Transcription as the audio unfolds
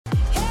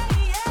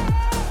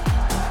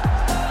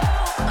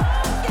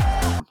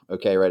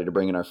okay, ready to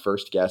bring in our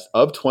first guest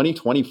of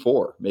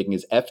 2024, making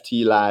his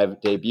FT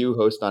Live debut,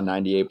 host on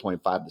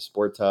 98.5 The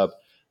Sports Hub.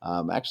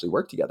 Actually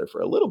worked together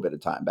for a little bit of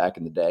time back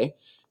in the day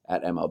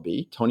at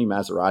MLB. Tony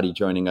Massarotti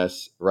joining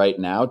us right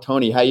now.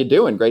 Tony, how you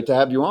doing? Great to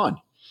have you on.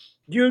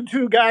 You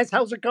too, guys.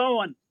 How's it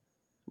going?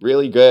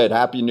 Really good.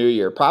 Happy New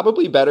Year.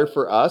 Probably better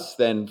for us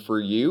than for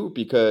you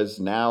because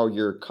now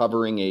you're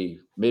covering a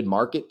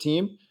mid-market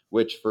team,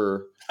 which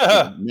for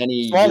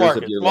many small years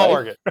market, of your small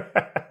life.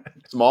 Market.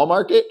 Small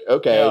market?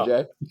 Okay,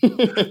 Yeah.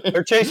 AJ.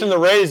 They're chasing the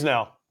Rays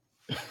now.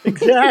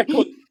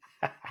 Exactly.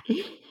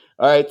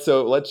 All right,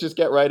 so let's just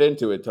get right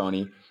into it,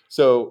 Tony.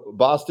 So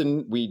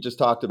Boston, we just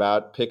talked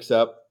about, picks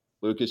up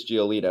Lucas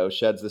Giolito,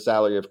 sheds the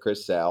salary of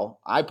Chris Sale.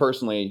 I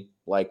personally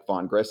like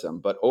Vaughn Grissom,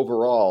 but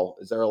overall,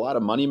 is there a lot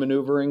of money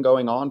maneuvering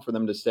going on for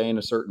them to stay in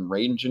a certain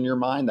range in your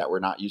mind that we're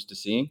not used to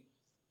seeing?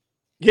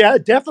 Yeah,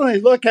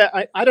 definitely. Look,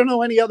 I don't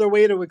know any other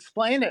way to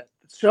explain it.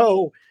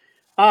 So,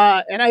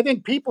 and I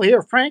think people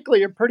here,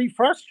 frankly, are pretty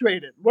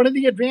frustrated. One of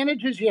the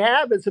advantages you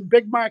have as a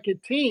big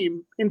market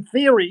team, in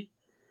theory,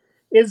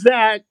 is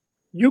that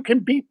you can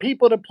beat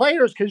people to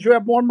players because you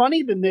have more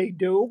money than they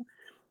do.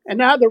 And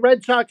now the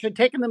Red Sox are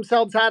taking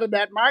themselves out of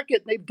that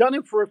market. And they've done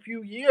it for a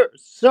few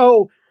years.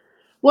 So,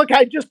 look,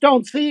 I just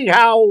don't see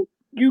how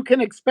you can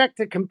expect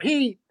to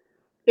compete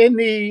in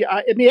the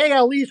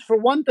AL East for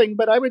one thing,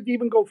 but I would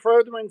even go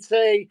further and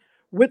say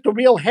with the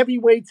real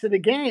heavyweights of the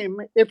game,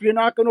 if you're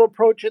not going to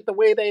approach it the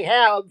way they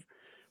have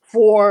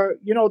for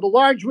the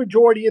large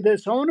majority of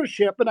this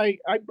ownership, and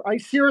I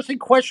seriously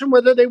question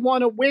whether they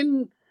want to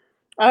win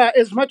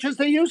as much as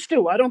they used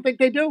to. I don't think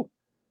they do.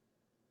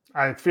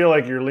 I feel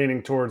like you're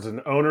leaning towards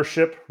an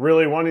ownership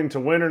really wanting to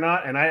win or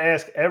not. And I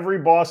ask every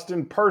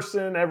Boston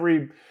person,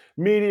 every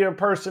media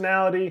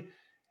personality,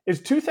 is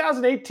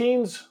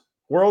 2018's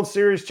World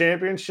Series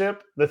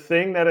championship the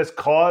thing that has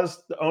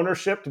caused the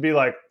ownership to be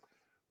like,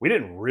 we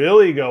didn't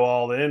really go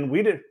all in.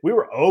 We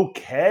were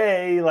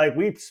okay. Like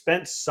we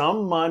spent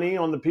some money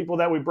on the people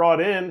that we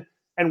brought in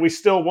and we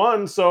still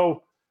won.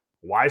 So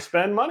why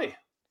spend money?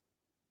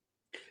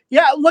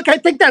 Yeah, look, I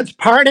think that's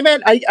part of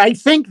it. I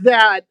think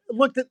that,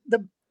 look,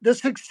 the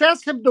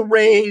success of the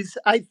Rays,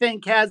 I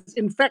think, has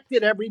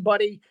infected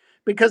everybody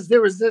because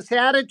there is this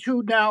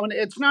attitude now, and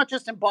it's not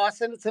just in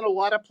Boston, it's in a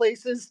lot of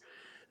places,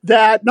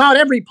 that not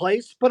every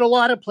place, but a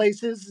lot of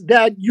places,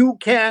 that you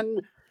can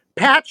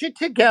patch it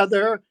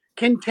together,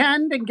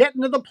 contend and get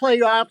into the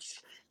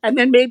playoffs, and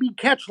then maybe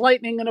catch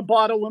lightning in a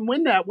bottle and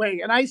win that way.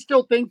 And I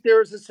still think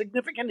there's a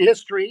significant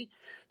history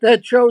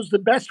that shows the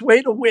best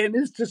way to win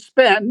is to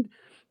spend.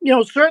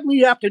 Certainly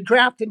you have to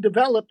draft and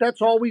develop.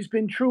 That's always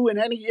been true in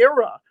any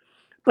era.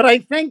 But I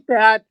think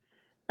that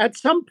at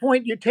some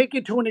point you take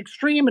it to an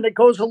extreme and it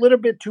goes a little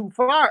bit too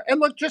far. And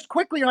look, just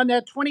quickly on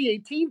that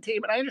 2018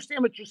 team, and I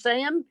understand what you're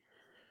saying,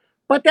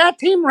 but that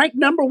team ranked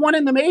number one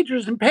in the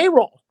majors in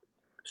payroll.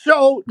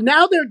 So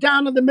now they're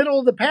down in the middle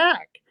of the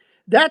pack.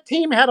 That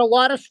team had a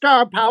lot of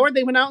star power.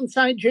 They went out and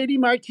signed JD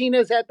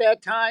Martinez at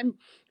that time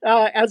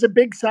as a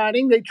big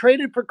signing. They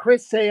traded for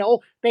Chris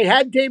Sale. They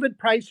had David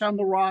Price on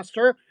the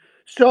roster.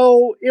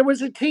 So it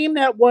was a team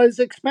that was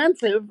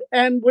expensive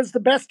and was the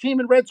best team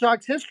in Red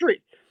Sox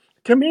history.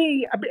 To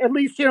me, at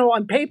least,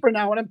 on paper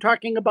now, and I'm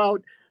talking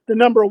about the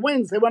number of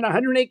wins. They won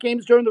 108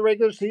 games during the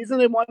regular season.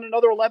 They won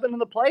another 11 in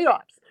the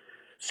playoffs.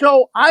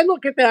 So I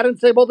look at that and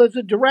say, well, there's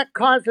a direct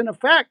cause and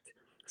effect.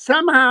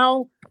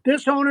 Somehow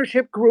this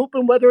ownership group,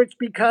 and whether it's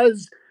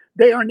because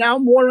they are now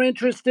more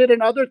interested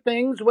in other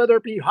things, whether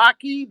it be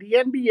hockey, the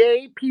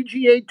NBA,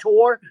 PGA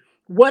Tour,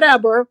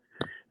 whatever,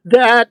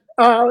 that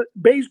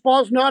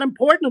baseball's not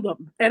important to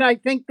them. And I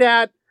think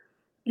that,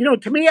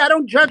 to me, I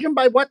don't judge them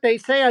by what they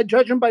say. I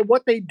judge them by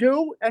what they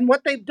do. And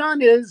what they've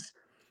done is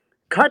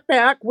cut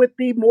back with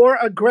the more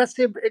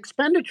aggressive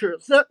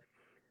expenditures.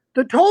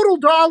 The total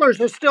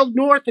dollars are still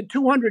north of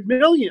 200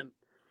 million,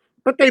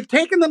 but they've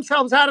taken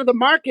themselves out of the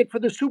market for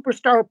the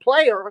superstar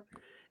player,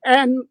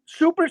 and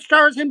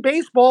superstars in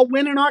baseball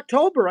win in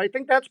October. I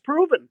think that's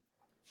proven.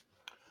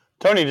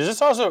 Tony, does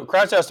this also,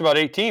 Kratz asked about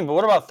 18, but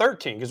what about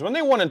 13? Because when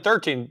they won in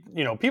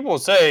 13, people will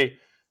say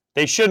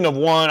they shouldn't have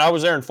won. I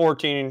was there in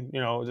 14,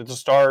 at the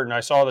start, and I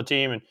saw the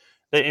team, and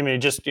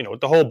with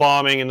the whole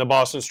bombing and the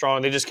Boston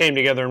Strong, they just came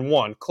together and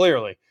won,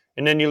 clearly.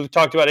 And then you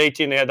talked about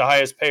 18, they had the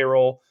highest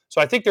payroll. So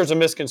I think there's a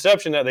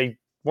misconception that they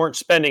weren't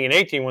spending in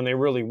 18 when they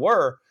really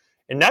were.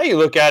 And now you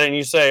look at it and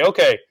you say,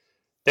 okay,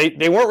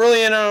 they weren't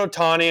really in on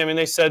Ohtani. I mean,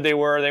 they said they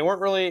were. They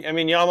weren't really,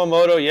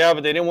 Yamamoto, yeah,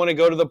 but they didn't want to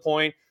go to the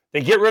point. They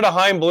get rid of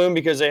Heimblum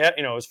because they had,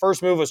 his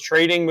first move was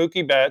trading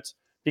Mookie Betts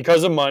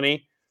because of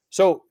money.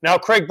 So now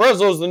Craig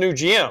Breslow is the new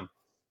GM.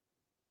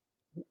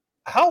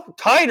 How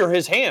tight are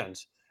his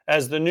hands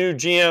as the new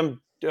GM,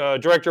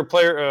 director of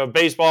player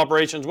baseball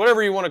operations,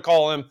 whatever you want to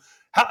call him?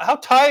 How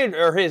tight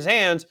are his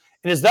hands?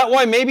 And is that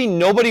why maybe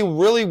nobody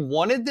really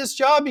wanted this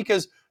job?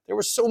 Because there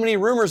were so many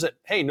rumors that,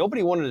 hey,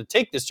 nobody wanted to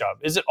take this job.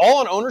 Is it all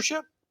on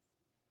ownership?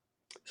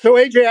 So,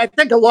 AJ, I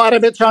think a lot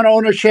of it's on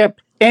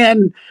ownership.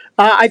 And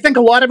I think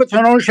a lot of it's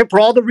on ownership for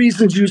all the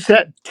reasons you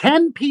said.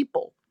 10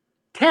 people,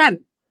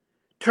 10,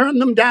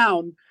 turned them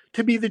down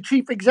to be the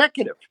chief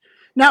executive.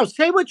 Now,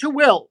 say what you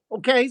will,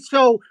 okay?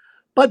 So,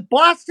 but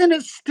Boston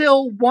is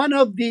still one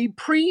of the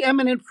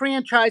preeminent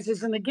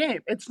franchises in the game.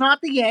 It's not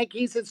the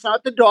Yankees, it's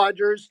not the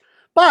Dodgers.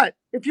 But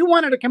if you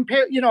wanted to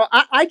compare,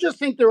 I just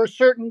think there are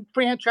certain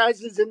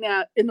franchises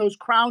in those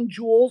crown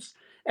jewels,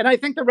 and I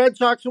think the Red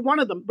Sox are one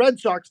of them. Red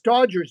Sox,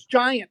 Dodgers,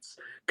 Giants,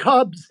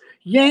 Cubs,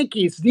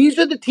 Yankees. These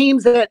are the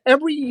teams that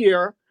every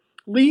year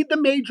lead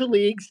the major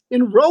leagues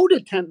in road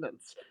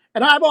attendance.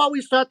 And I've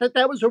always thought that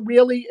that was a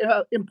really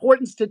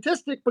important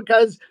statistic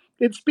because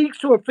it speaks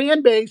to a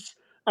fan base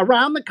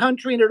around the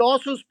country, and it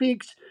also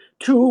speaks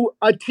to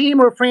a team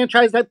or a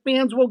franchise that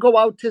fans will go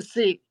out to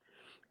see.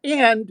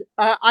 And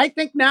I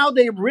think now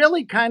they've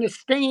really kind of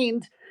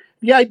stained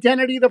the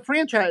identity of the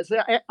franchise.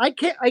 I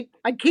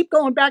keep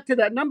going back to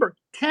that number.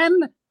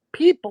 10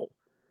 people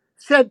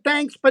said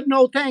thanks, but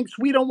no thanks.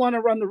 We don't want to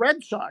run the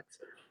Red Sox.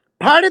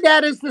 Part of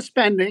that is the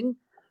spending.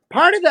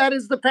 Part of that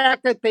is the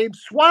fact that they've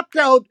swapped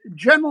out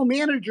general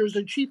managers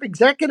and chief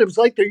executives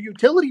like their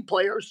utility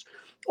players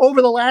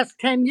over the last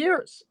 10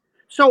 years.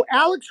 So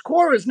Alex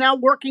Cora is now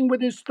working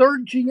with his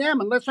third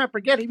GM. And let's not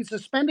forget, he was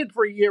suspended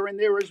for a year in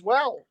there as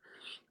well.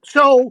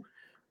 So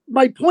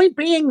my point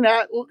being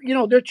that,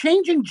 they're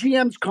changing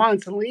GMs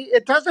constantly.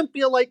 It doesn't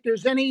feel like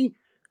there's any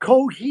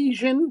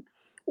cohesion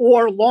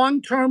or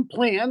long-term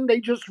plan. They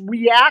just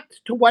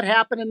react to what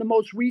happened in the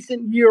most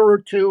recent year or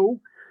two.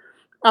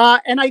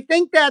 And I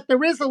think that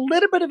there is a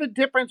little bit of a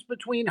difference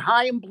between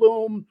Chaim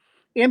Bloom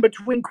and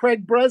between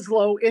Craig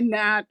Breslow in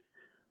that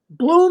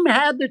Bloom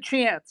had the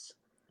chance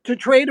to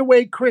trade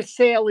away Chris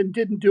Sale and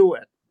didn't do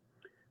it.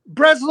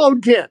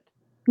 Breslow did.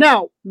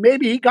 Now,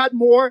 maybe he got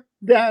more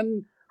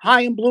than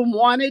Chaim Bloom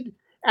wanted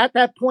at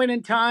that point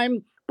in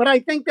time, but I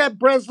think that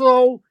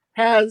Breslow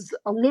has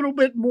a little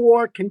bit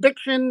more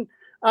conviction,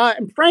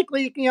 and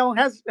frankly,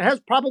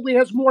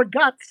 has more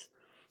guts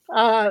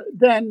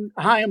than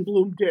Chaim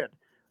Bloom did.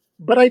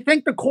 But I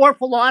think the core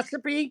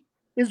philosophy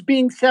is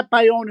being set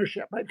by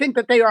ownership. I think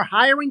that they are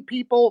hiring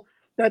people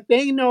that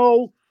they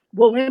know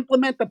will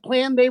implement the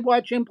plan they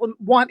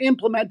want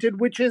implemented,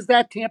 which is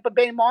that Tampa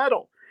Bay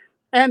model.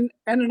 And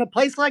in a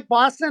place like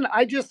Boston,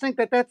 I just think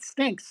that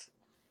stinks.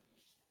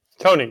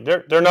 Tony,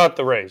 they're not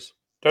the Rays.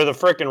 They're the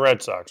frickin'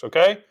 Red Sox,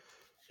 okay?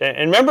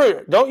 And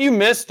remember, don't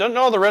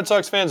all the Red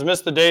Sox fans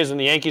miss the days when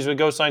the Yankees would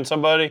go sign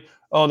somebody?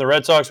 Oh, and the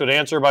Red Sox would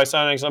answer by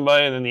signing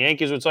somebody, and then the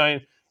Yankees would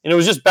sign. And it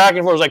was just back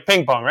and forth. It was like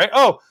ping pong, right?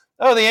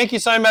 The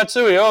Yankees signed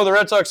Matsui. Oh, the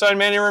Red Sox signed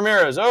Manny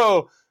Ramirez.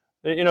 Oh,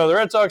 the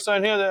Red Sox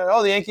signed him.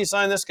 Oh, the Yankees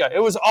signed this guy.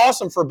 It was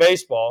awesome for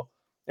baseball.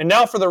 And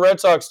now for the Red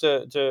Sox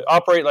to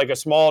operate like a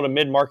small to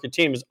mid-market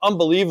team is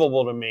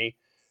unbelievable to me.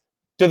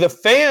 Do the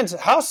fans,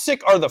 how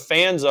sick are the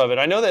fans of it?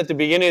 I know that at the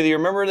beginning of the year,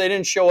 remember they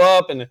didn't show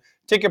up and the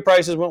ticket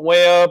prices went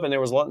way up and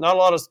there was not a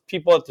lot of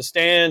people at the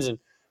stands. And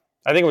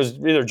I think it was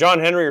either John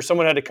Henry or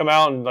someone had to come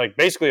out and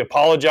basically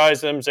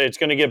apologize to them and say it's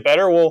going to get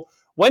better. Well,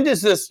 when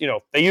does this,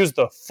 they use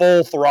the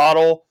full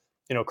throttle,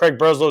 Craig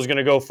Breslow is going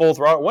to go full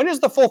throttle. When does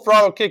the full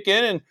throttle kick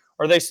in? And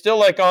are they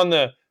still on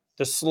the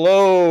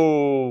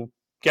slow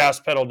gas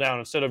pedal down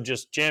instead of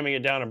just jamming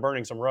it down and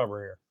burning some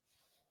rubber here?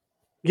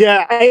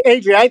 Yeah,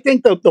 AJ, I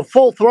think the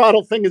full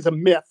throttle thing is a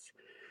myth.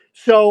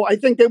 So I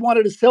think they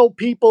wanted to sell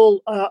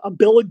people a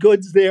bill of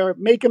goods there,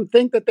 make them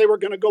think that they were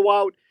going to go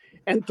out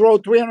and throw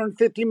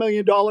 $350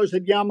 million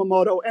at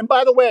Yamamoto. And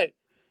by the way,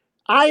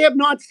 I have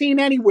not seen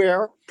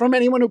anywhere from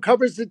anyone who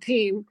covers the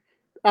team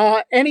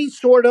any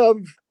sort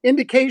of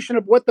indication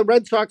of what the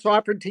Red Sox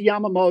offered to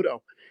Yamamoto.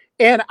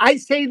 And I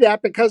say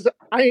that because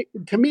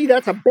to me,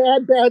 that's a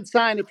bad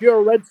sign if you're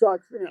a Red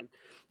Sox fan.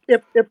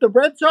 If the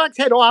Red Sox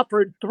had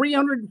offered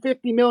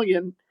 $350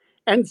 million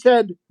and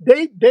said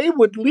they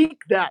would leak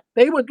that,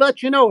 they would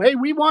let you know, hey,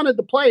 we wanted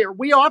the player,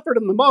 we offered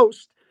him the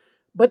most,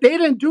 but they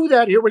didn't do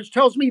that here, which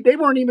tells me they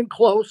weren't even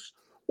close,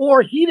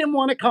 or he didn't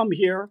want to come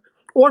here,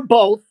 or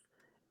both.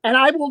 And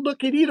I will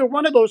look at either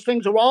one of those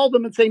things or all of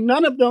them and say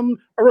none of them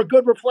are a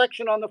good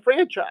reflection on the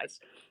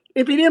franchise.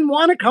 If he didn't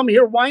want to come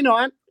here, why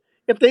not?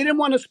 If they didn't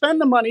want to spend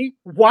the money,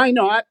 why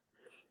not?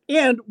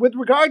 And with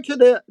regard to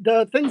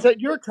the things that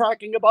you're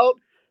talking about,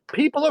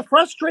 people are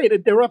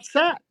frustrated. They're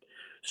upset.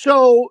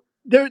 So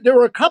there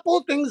are a couple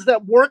of things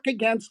that work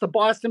against the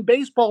Boston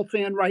baseball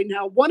fan right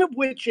now, one of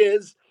which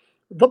is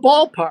the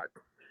ballpark.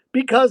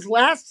 Because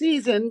last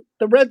season,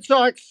 the Red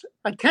Sox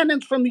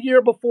attendance from the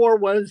year before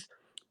was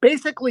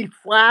basically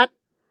flat.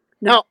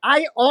 Now,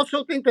 I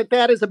also think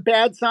that is a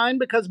bad sign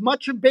because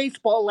much of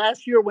baseball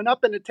last year went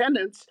up in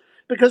attendance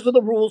because of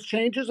the rules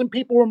changes and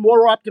people were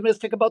more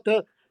optimistic about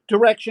the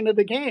direction of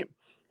the game.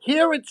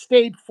 Here it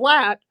stayed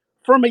flat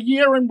from a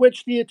year in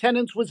which the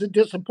attendance was a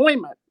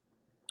disappointment.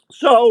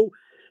 So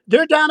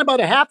they're down about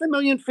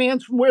 500,000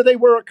 fans from where they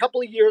were a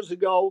couple of years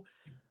ago,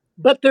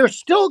 but they're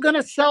still going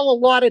to sell a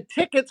lot of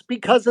tickets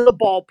because of the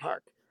ballpark.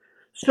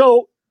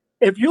 So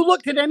if you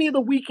looked at any of the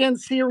weekend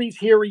series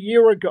here a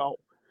year ago,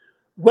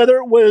 whether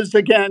it was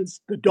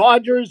against the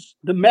Dodgers,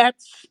 the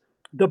Mets,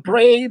 the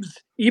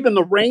Braves, even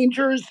the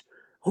Rangers,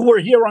 who were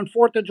here on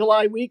 4th of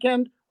July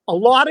weekend, a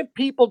lot of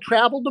people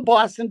traveled to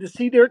Boston to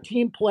see their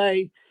team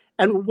play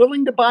and were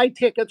willing to buy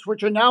tickets,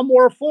 which are now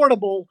more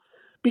affordable,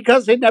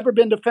 because they'd never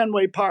been to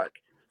Fenway Park.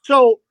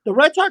 So the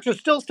Red Sox are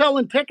still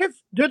selling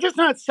tickets. They're just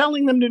not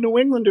selling them to New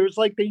Englanders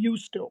like they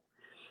used to.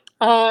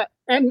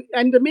 And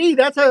to me,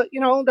 that's a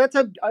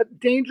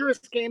dangerous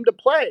game to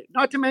play.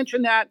 Not to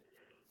mention that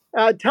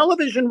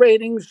television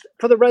ratings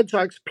for the Red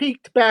Sox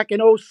peaked back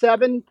in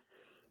 07.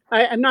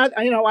 I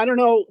don't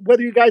know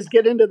whether you guys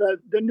get into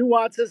the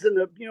nuances and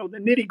the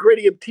nitty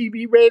gritty of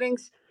TV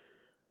ratings,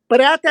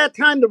 but at that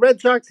time, the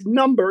Red Sox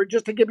number,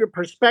 just to give you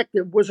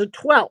perspective, was a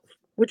 12,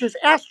 which is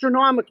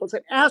astronomical. It's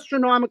an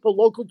astronomical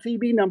local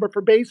TV number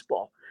for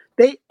baseball.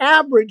 They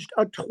averaged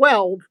a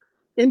 12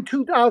 in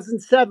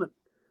 2007.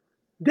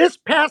 This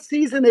past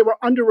season, they were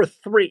under a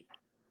 3.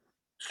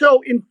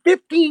 So in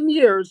 15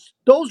 years,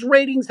 those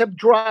ratings have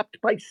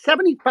dropped by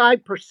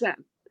 75%.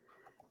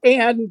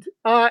 And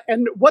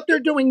what they're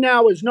doing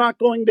now is not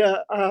going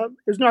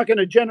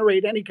to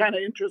generate any kind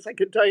of interest. I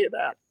can tell you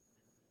that.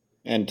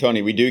 And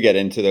Tony, we do get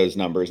into those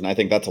numbers, and I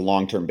think that's a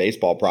long-term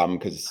baseball problem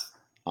because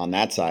on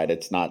that side,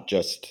 it's not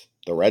just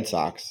the Red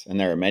Sox, and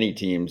there are many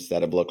teams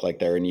that have looked like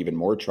they're in even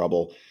more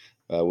trouble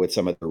with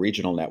some of the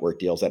regional network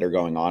deals that are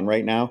going on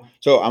right now.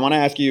 So I want to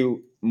ask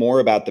you more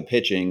about the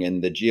pitching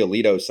and the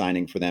Giolito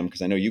signing for them,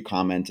 because I know you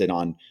commented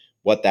on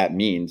what that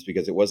means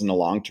because it wasn't a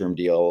long-term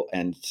deal.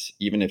 And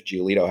even if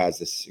Giolito has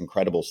this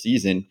incredible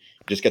season,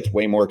 it just gets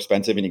way more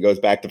expensive and he goes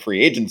back to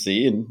free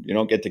agency and you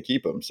don't get to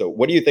keep him. So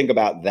what do you think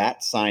about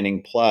that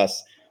signing?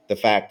 Plus the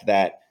fact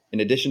that in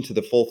addition to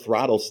the full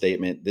throttle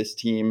statement, this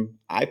team,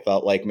 I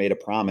felt like made a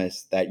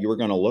promise that you were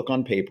going to look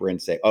on paper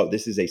and say, oh,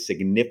 this is a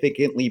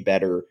significantly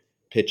better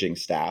pitching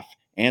staff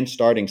and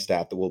starting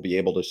staff that will be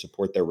able to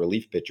support their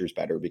relief pitchers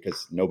better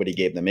because nobody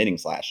gave them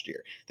innings last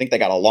year. I think they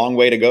got a long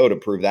way to go to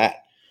prove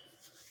that.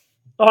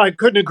 Oh, I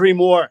couldn't agree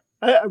more.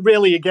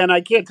 Really, again,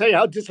 I can't tell you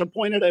how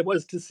disappointed I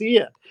was to see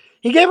it.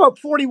 He gave up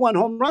 41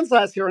 home runs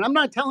last year, and I'm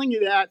not telling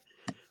you that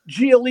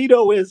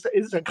Giolito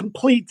is a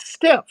complete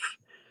stiff.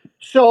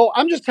 So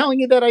I'm just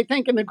telling you that I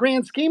think in the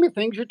grand scheme of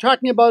things, you're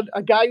talking about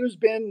a guy who's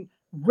been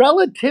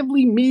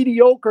relatively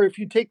mediocre if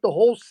you take the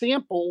whole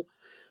sample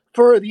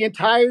for the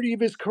entirety of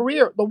his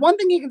career. The one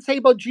thing you can say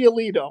about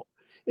Giolito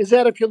is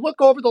that if you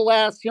look over the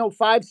last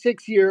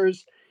 5-6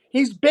 years,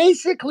 he's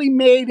basically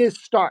made his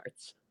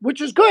starts, which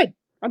is good.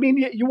 I mean,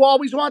 you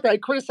always want that. I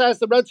criticize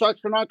the Red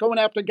Sox for not going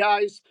after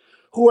guys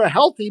who are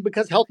healthy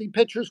because healthy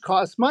pitchers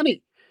cost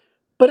money.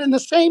 But in the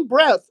same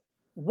breath,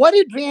 what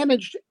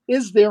advantage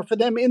is there for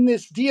them in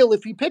this deal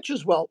if he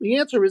pitches well? The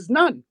answer is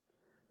none.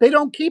 They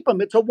don't keep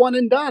him. It's a one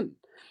and done.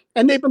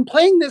 And they've been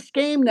playing this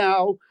game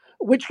now,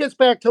 which gets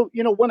back to,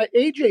 one of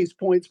AJ's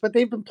points, but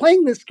they've been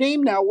playing this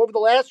game now over the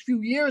last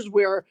few years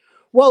where,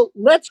 well,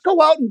 let's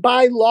go out and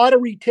buy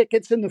lottery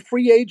tickets in the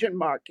free agent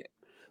market.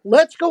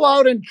 Let's go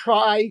out and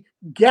try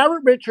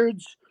Garrett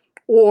Richards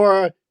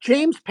or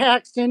James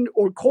Paxton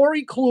or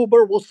Corey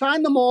Kluber. We'll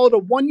sign them all to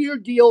one-year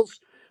deals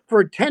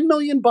for $10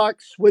 million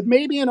with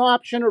maybe an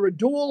option or a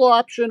dual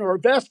option or a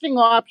vesting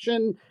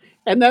option.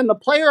 And then the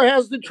player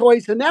has the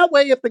choice. And that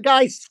way, if the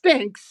guy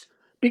stinks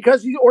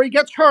because he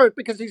gets hurt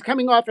because he's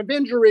coming off of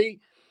injury,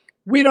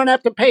 we don't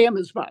have to pay him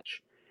as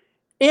much.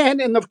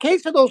 And in the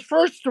case of those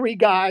first 3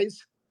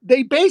 guys,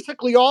 they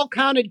basically all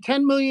counted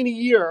 $10 million a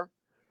year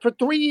for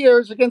 3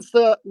 years against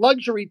the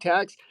luxury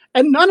tax,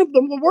 and none of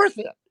them were worth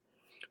it.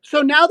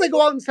 So now they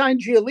go out and sign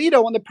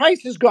Giolito, and the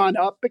price has gone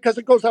up because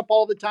it goes up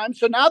all the time.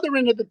 So now they're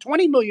into the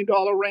 $20 million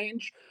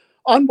range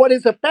on what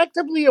is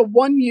effectively a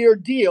one-year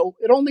deal.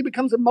 It only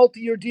becomes a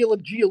multi-year deal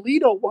if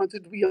Giolito wants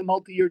it to be a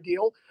multi-year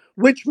deal,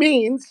 which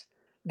means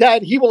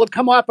that he will have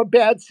come off a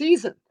bad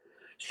season.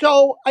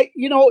 So,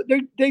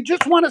 they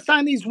just want to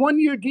sign these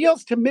one-year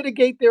deals to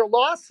mitigate their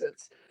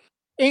losses.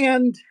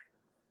 And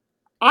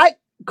I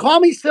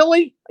call me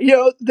silly,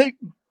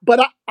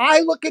 but I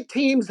look at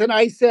teams and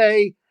I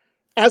say,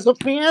 as a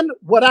fan,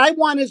 what I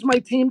want is my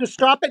team to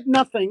stop at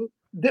nothing,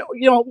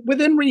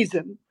 within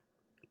reason,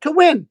 to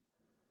win.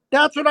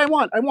 That's what I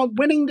want. I want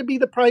winning to be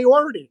the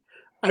priority.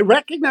 I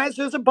recognize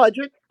there's a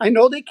budget. I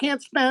know they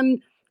can't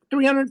spend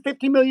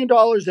 $350 million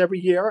every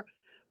year.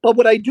 But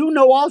what I do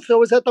know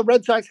also is that the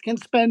Red Sox can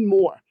spend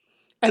more.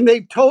 And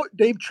they've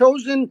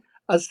chosen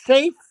a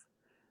safe,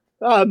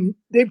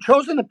 they've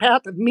chosen the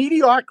path of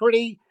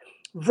mediocrity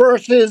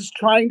versus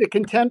trying to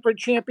contend for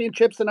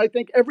championships. And I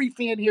think every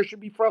fan here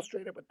should be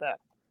frustrated with that.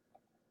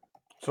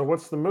 So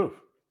what's the move?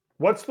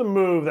 What's the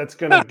move that's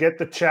going to get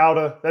the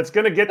chowder? That's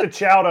going to get the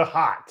chowder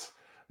hot.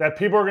 That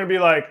people are going to be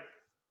like,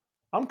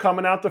 I'm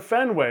coming out to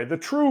Fenway. The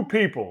true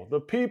people, the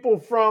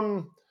people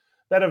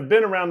that have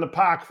been around the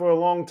park for a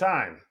long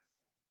time.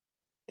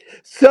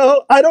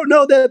 So I don't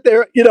know that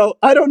there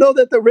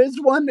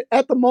is one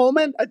at the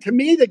moment. To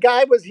me, the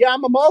guy was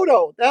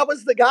Yamamoto. That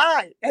was the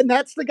guy, and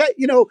that's the guy.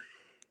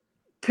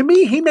 To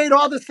me, he made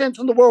all the sense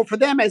in the world for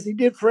them, as he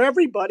did for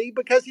everybody,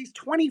 because he's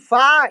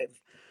 25.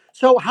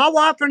 So how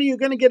often are you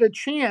going to get a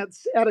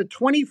chance at a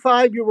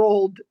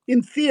 25-year-old,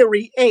 in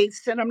theory,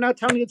 ace? And I'm not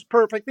telling you it's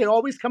perfect. They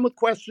always come with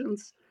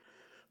questions.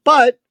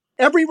 But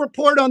every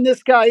report on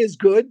this guy is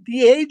good.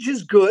 The age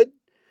is good.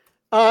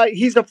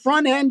 He's a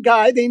front-end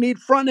guy. They need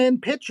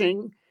front-end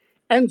pitching.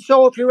 And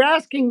so if you're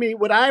asking me,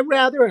 would I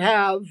rather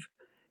have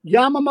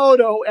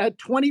Yamamoto at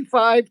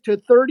 25 to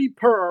 30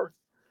 per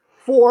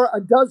for a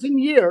dozen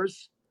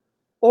years,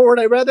 or would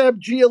I rather have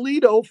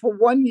Giolito for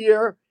 1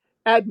 year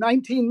at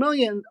 19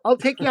 million? I'll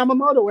take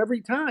Yamamoto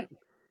every time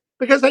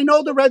because I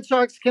know the Red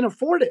Sox can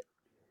afford it.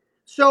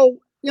 So,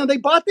 they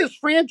bought this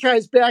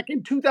franchise back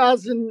in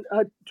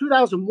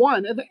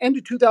 2001, at the end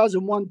of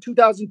 2001.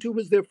 2002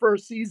 was their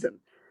first season.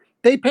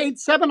 They paid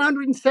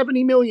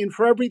 770 million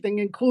for everything,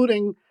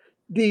 including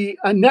the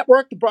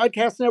network, the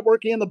broadcast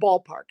network, and the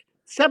ballpark.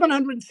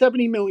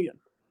 770 million.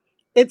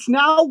 It's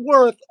now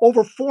worth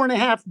over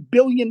 $4.5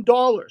 billion.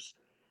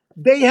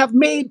 They have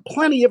made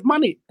plenty of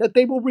money that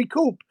they will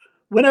recoup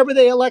whenever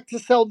they elect to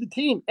sell the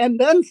team, and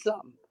then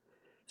some.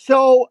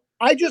 So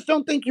I just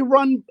don't think you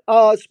run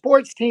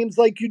sports teams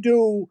like you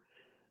do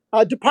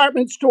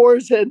department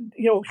stores and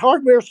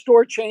hardware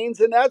store chains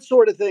and that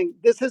sort of thing.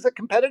 This is a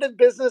competitive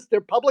business.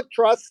 They're public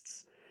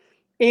trusts,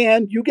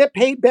 and you get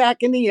paid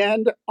back in the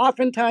end.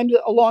 Oftentimes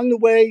along the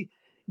way,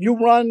 you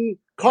run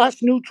cost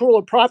neutral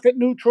or profit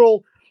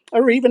neutral,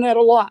 or even at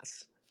a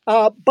loss.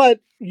 But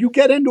you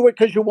get into it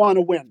because you want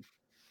to win.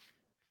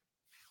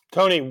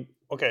 Tony,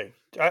 okay,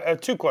 I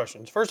have two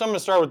questions. First, I'm going to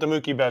start with the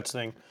Mookie Betts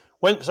thing.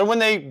 When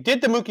they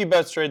did the Mookie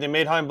Betts trade, they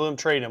made Chaim Bloom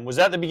trade him. Was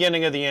that the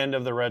beginning of the end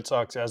of the Red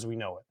Sox as we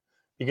know it?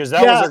 Because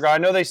that was their Yes. guy. I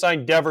know they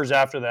signed Devers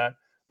after that,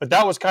 but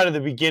that was kind of the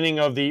beginning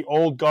of the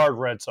old guard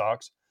Red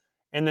Sox.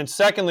 And then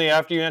secondly,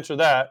 after you answer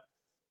that,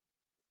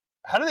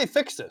 how do they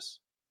fix this?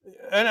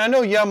 And I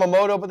know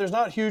Yamamoto, but there's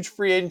not huge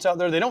free agents out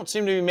there. They don't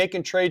seem to be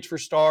making trades for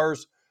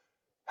stars.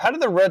 How do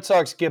the Red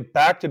Sox get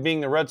back to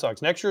being the Red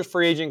Sox? Next year's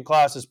free agent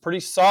class is pretty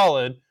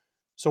solid.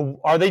 So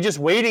are they just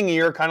waiting a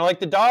year, kind of like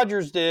the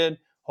Dodgers did?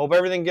 Hope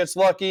everything gets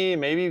lucky,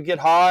 maybe get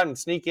hot and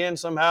sneak in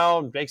somehow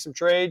and make some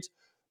trades.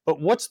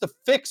 But what's the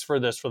fix for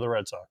this for the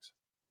Red Sox?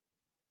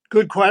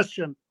 Good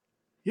question.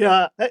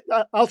 Yeah,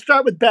 I'll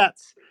start with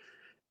Betts.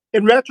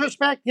 In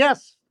retrospect,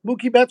 yes,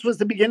 Mookie Betts was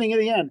the beginning of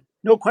the end.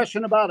 No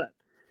question about it.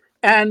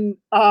 And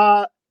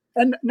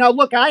now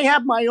look, I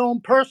have my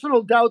own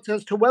personal doubts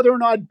as to whether or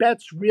not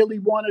Betts really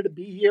wanted to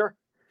be here.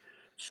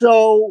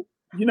 So,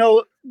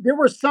 there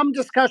were some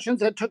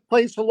discussions that took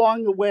place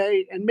along the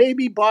way, and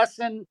maybe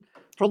Boston,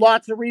 for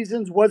lots of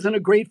reasons, wasn't a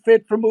great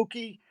fit for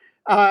Mookie.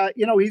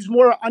 He's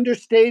more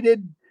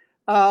understated,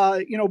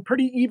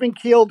 pretty even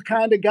keeled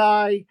kind of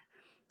guy.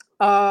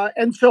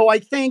 And so I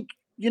think,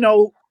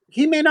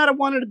 he may not have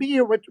wanted to be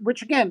here,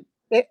 which again,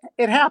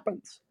 it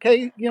happens.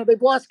 Okay.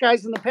 They've lost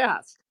guys in the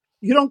past.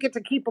 You don't get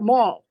to keep them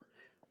all.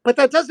 But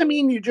that doesn't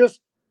mean you just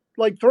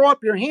like throw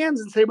up your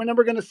hands and say, we're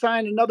never going to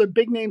sign another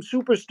big name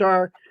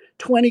superstar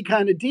 20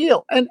 kind of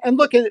deal. And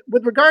look at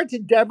with regard to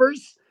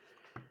Devers,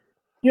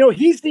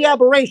 he's the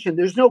aberration.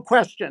 There's no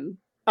question.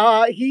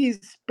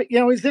 He's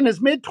in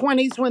his mid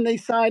 20s when they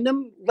signed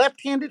him,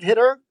 left-handed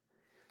hitter.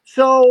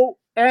 So,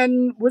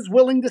 and was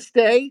willing to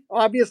stay,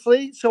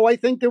 obviously. So I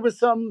think there was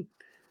some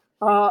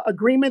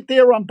agreement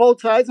there on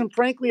both sides. And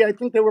frankly, I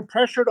think they were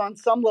pressured on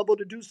some level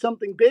to do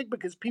something big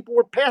because people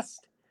were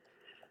pissed.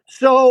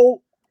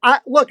 So, I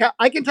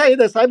can tell you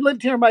this. I've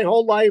lived here my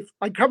whole life.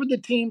 I covered the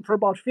team for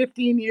about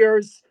 15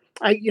 years.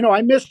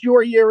 I missed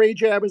your year,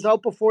 AJ. I was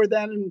out before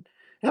then and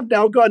have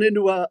now gone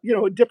into a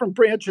different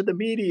branch of the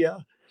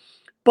media.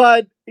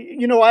 But,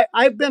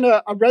 I've been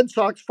a Red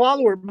Sox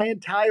follower my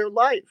entire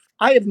life.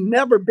 I have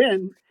never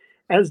been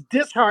as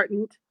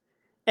disheartened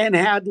and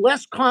had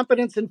less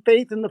confidence and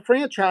faith in the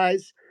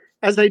franchise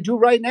as I do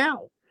right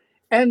now.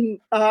 And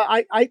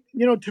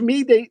to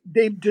me,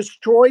 they've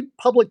destroyed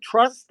public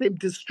trust. They've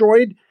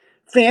destroyed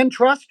fan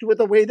trust with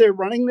the way they're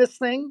running this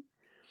thing.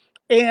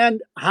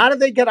 And how do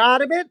they get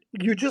out of it?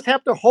 You just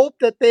have to hope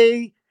that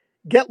they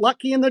get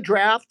lucky in the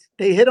draft.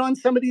 They hit on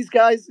some of these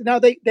guys. Now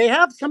they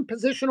have some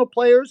positional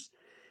players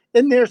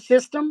in their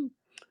system.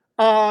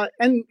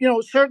 And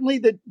certainly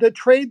the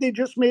trade they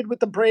just made with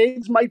the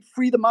Braves might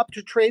free them up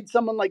to trade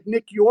someone like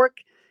Nick York,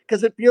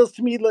 because it feels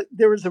to me like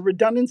there is a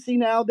redundancy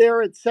now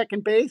there at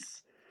second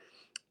base.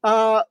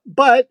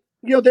 But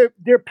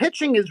their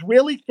pitching is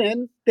really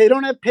thin. They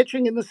don't have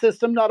pitching in the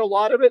system, not a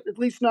lot of it, at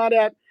least not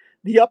at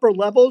the upper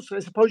levels. I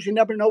suppose you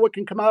never know what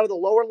can come out of the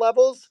lower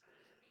levels.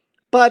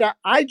 But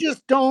I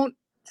just don't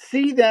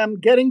see them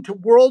getting to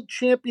world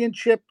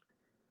championship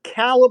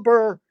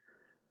caliber,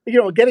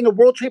 getting a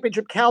world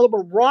championship caliber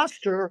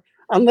roster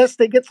unless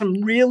they get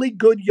some really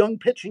good young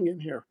pitching in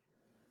here.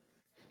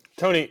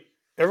 Tony,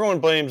 everyone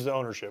blames the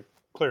ownership,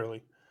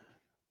 clearly.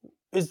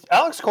 Is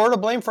Alex Cora to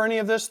blame for any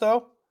of this,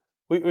 though?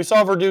 We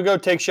saw Verdugo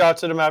take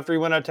shots at him after he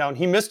went out of town.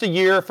 He missed a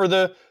year for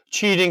the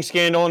cheating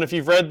scandal, and if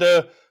you've read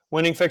the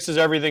Winning Fixes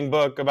Everything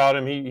book about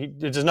him, he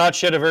does not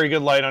shed a very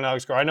good light on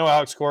Alex Cora. I know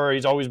Alex Cora,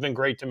 he's always been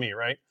great to me,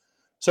 right?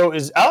 So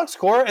is Alex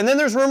Cora, and then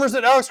there's rumors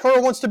that Alex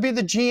Cora wants to be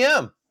the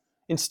GM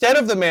instead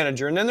of the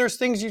manager, and then there's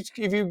things,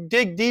 if you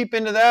dig deep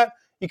into that,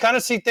 you kind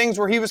of see things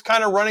where he was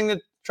kind of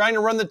trying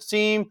to run the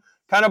team,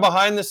 kind of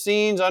behind the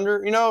scenes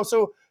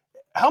so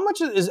how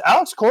much is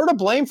Alex Cora to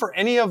blame for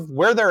any of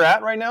where they're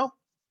at right now?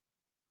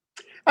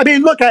 I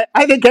mean, look,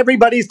 I think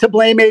everybody's to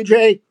blame,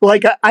 AJ.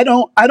 Like, I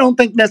don't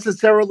think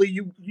necessarily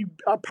you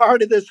are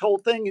part of this whole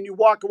thing and you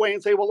walk away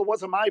and say, well, it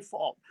wasn't my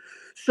fault.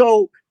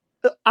 So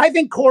I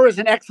think Cora is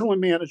an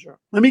excellent manager.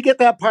 Let me get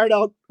that part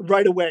out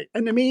right away.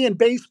 And to me, in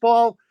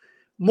baseball,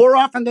 more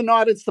often than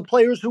not, it's the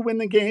players who win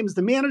the games.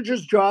 The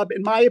manager's job,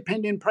 in my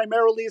opinion,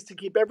 primarily is to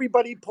keep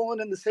everybody pulling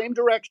in the same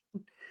direction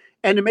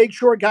and to make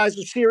sure guys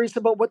are serious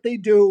about what they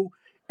do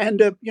and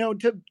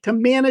to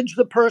manage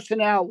the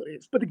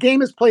personalities. But the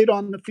game is played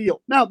on the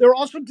field. Now, there are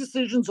also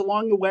decisions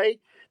along the way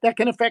that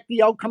can affect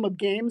the outcome of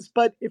games.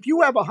 But if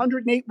you have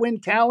 108 win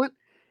talent,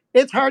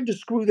 it's hard to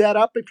screw that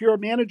up if you're a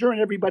manager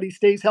and everybody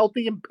stays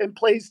healthy and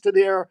plays to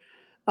their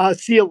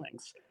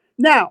ceilings.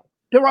 Now,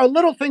 there are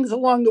little things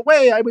along the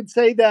way, I would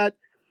say, that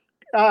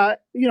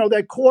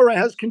that Cora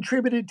has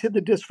contributed to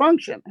the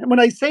dysfunction. And when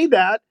I say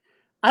that,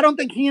 I don't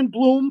think he and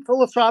Bloom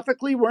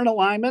philosophically were in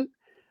alignment.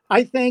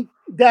 I think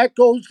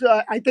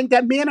I think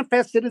that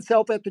manifested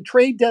itself at the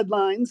trade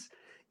deadlines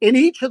in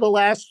each of the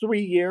last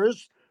 3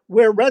 years,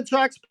 where Red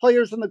Sox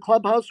players in the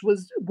clubhouse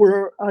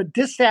were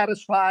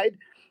dissatisfied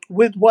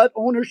with what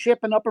ownership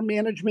and upper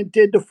management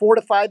did to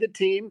fortify the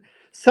team.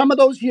 Some of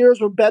those years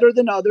were better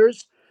than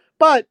others.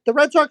 But the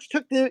Red Sox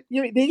they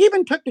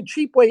even took the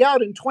cheap way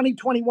out in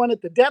 2021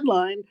 at the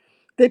deadline.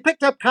 They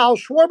picked up Kyle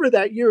Schwarber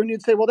that year, and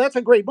you'd say, well, that's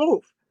a great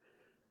move.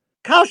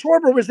 Kyle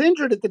Schwarber was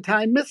injured at the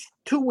time, missed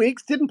 2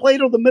 weeks, didn't play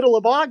till the middle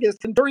of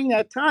August. And during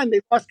that time, they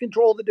lost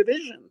control of the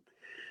division.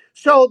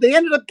 So they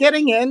ended up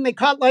getting in. They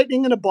caught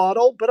lightning in a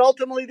bottle, but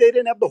ultimately they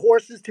didn't have the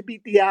horses to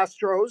beat the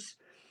Astros.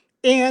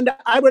 And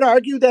I would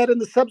argue that in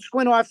the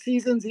subsequent off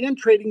seasons and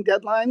trading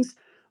deadlines,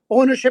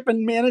 ownership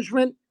and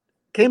management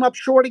came up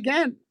short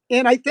again.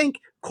 And I think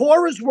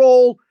Cora's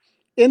role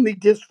in the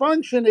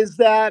dysfunction is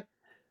that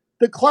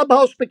the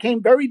clubhouse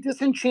became very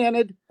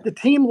disenchanted. The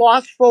team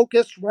lost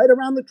focus right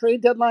around the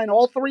trade deadline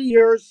all 3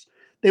 years.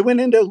 They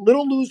went into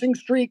little losing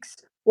streaks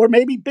or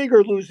maybe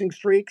bigger losing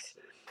streaks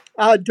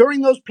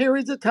during those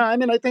periods of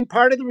time. And I think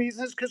part of the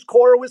reason is because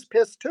Cora was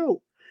pissed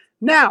too.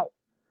 Now,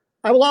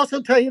 I will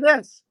also tell you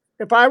this.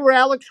 If I were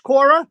Alex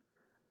Cora,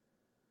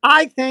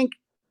 I think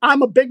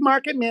I'm a big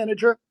market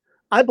manager.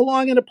 I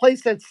belong in a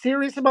place that's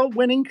serious about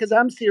winning because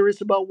I'm serious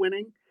about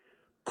winning.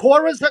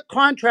 Cora's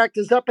contract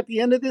is up at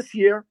the end of this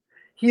year.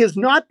 He has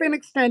not been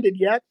extended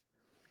yet.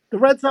 The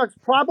Red Sox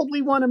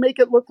probably want to make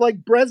it look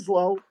like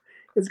Breslow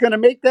is going to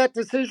make that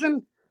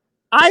decision.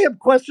 I have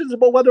questions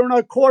about whether or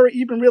not Cora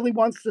even really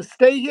wants to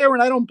stay here,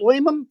 and I don't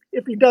blame him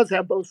if he does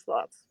have those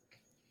thoughts.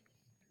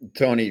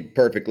 Tony,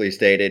 perfectly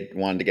stated.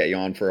 Wanted to get you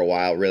on for a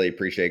while. Really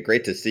appreciate it.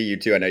 Great to see you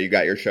too. I know you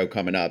got your show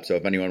coming up. So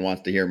if anyone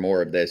wants to hear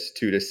more of this,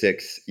 2 to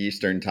 6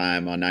 Eastern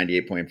time on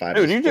 98.5.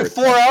 Dude, you do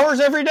 4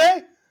 hours every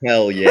day?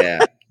 Hell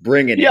yeah.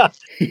 Bringing Yeah.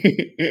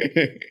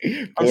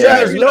 it. I'm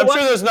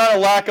sure there's not a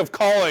lack of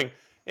calling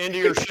into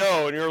your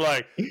show, and you're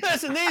like,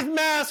 listen, these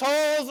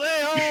massholes,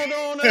 they all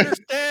don't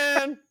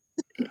understand.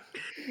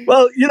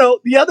 Well,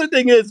 the other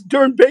thing is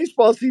during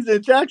baseball season,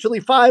 it's actually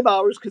 5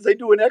 hours because I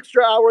do an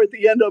extra hour at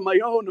the end on my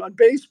own on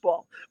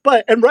baseball.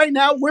 And right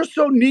now we're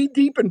so knee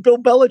deep in Bill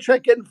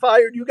Belichick getting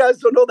fired, you guys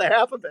don't know the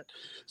half of it.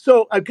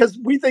 So because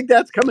we think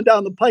that's coming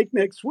down the pike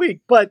next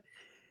week, but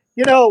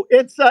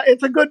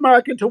it's a good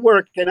market to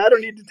work in. I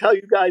don't need to tell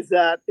you guys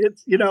that.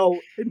 It's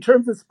in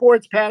terms of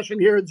sports passion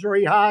here, it's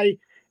very high,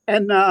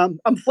 and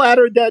I'm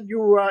flattered that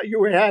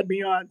you had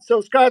me on.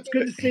 So Scott, it's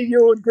good to see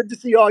you and good to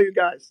see all you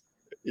guys.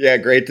 Yeah,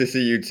 great to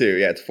see you too.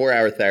 Yeah, it's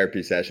 4-hour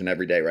therapy session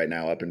every day right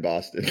now up in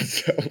Boston.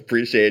 So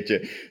appreciate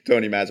you,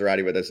 Tony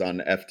Massarotti, with us on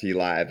FT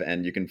Live,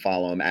 and you can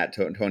follow him at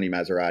Tony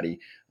Massarotti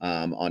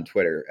on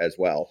Twitter as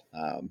well.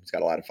 He's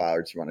got a lot of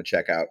followers you want to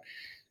check out.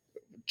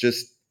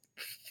 Just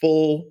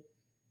full,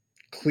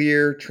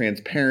 clear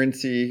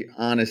transparency,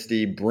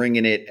 honesty,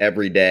 bringing it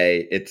every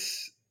day.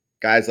 It's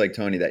guys like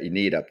Tony that you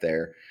need up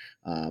there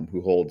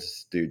who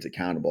holds dudes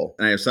accountable.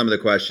 And I have some of the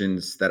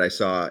questions that I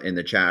saw in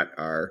the chat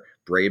are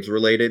Braves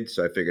related,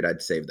 so I figured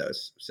I'd save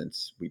those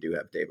since we do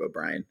have Dave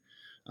O'Brien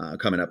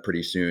coming up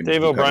pretty soon.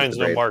 Dave O'Brien's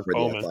no Mark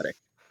Bowman.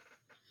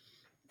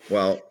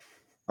 Well,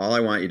 all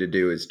I want you to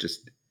do is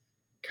just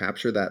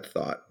capture that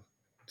thought,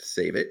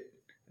 save it,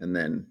 and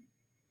then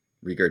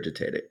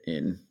regurgitate it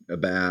in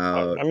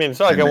about. I mean, it's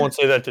not like I won't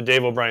say that to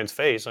Dave O'Brien's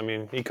face. I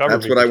mean, he covered.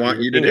 That's what I want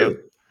you to do.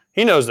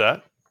 He knows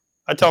that.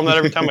 I tell him that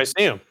every time I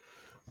see him.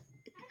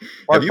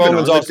 Mark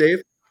Bowman's also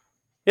Dave.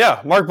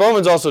 Yeah, Mark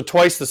Bowman's also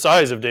twice the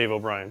size of Dave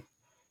O'Brien.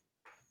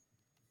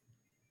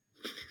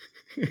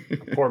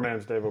 Poor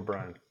man's Dave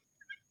O'Brien.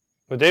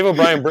 But Dave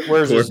O'Brien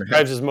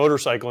drives his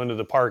motorcycle into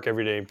the park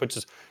every day.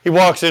 He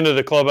walks into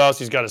the clubhouse.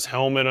 He's got his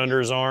helmet under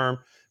his arm.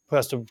 I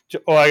got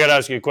to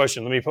ask you a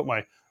question. Let me put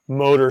my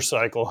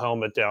motorcycle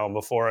helmet down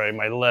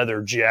my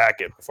leather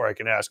jacket before I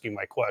can ask you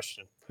my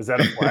question. Is that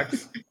a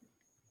flex?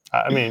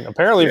 I mean,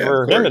 apparently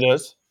for him it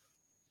is.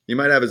 He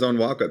might have his own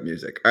walk-up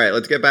music. All right,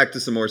 let's get back to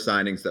some more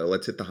signings, though.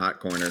 Let's hit the hot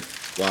corner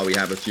while we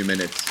have a few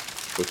minutes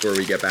before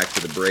we get back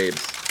to the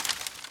Braves.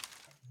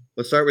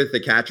 Let's start with the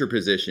catcher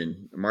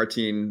position.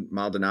 Martin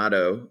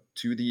Maldonado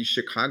to the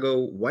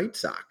Chicago White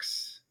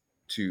Sox.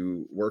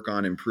 to work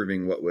on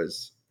improving what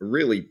was a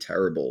really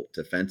terrible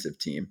defensive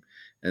team.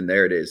 And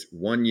there it is,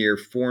 1 year,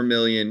 $4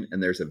 million,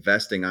 and there's a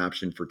vesting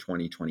option for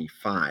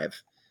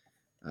 2025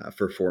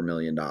 for $4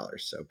 million.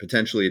 So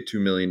potentially a $2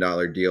 million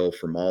deal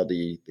for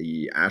Maldi.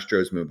 The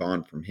Astros move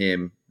on from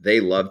him. They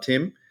loved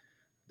him.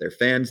 Their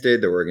fans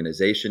did. Their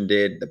organization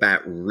did. The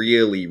bat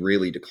really,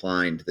 really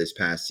declined this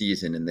past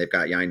season, and they've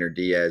got Yainer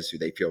Diaz, who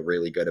they feel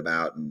really good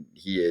about, and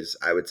he is,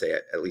 I would say,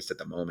 at least at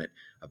the moment,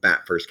 a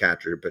bat first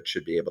catcher, but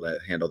should be able to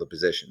handle the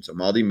position. So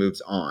Maldi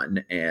moves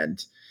on,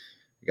 and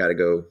we got to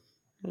go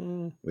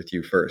with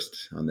you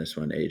first on this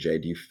one,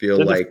 AJ. Do you feel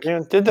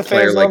did the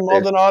fans love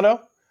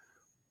Maldonado?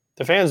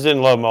 The fans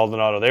didn't love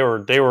Maldonado.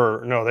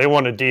 They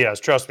wanted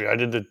Diaz. Trust me, I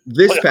did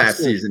this past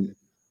season.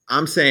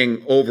 I'm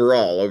saying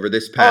overall over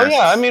this past. Oh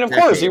yeah, I mean, of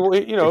course, he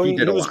was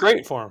lot.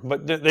 great for him,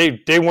 but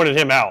they wanted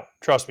him out.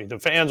 Trust me, the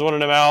fans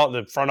wanted him out.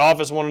 The front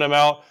office wanted him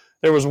out.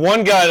 There was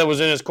one guy that was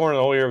in his corner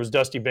the whole year. It was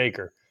Dusty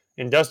Baker,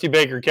 and Dusty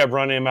Baker kept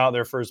running him out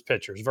there for his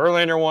pitchers.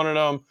 Verlander wanted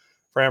him.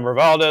 Framber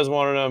Valdez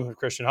wanted him.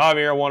 Christian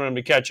Javier wanted him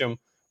to catch him.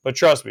 But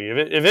trust me,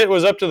 if it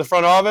was up to the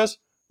front office,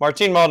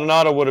 Martin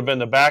Maldonado would have been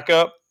the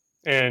backup,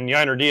 and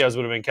Yainer Diaz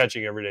would have been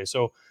catching every day.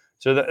 So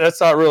that's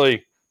not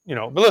really.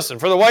 But listen,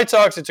 for the White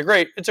Sox, it's a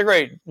great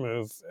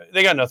move.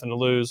 They got nothing to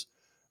lose.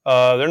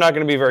 They're not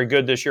going to be very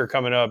good this year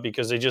coming up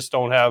because they just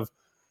don't have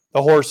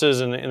the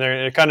horses, and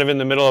they're kind of in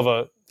the middle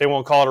of they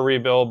won't call it a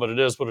rebuild, but it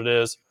is what it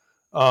is,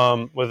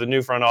 with a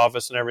new front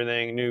office and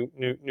everything,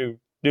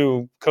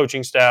 new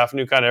coaching staff,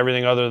 new kind of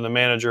everything other than the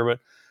manager. But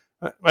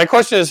my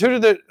question is, who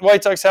did the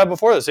White Sox have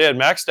before this? They had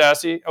Max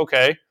Stassi,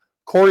 okay,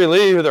 Corey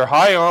Lee, who they're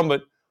high on,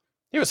 but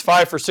he was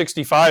 5 for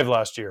 65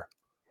 last year.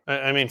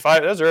 I mean,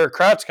 5. Those are Eric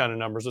Kratz kind of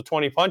numbers with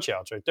 20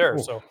 punch-outs right there. Ooh.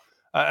 So,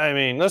 I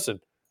mean, listen,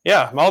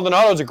 yeah,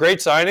 Maldonado's a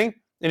great signing,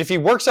 and if he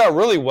works out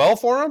really well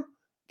for him,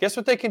 guess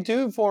what they can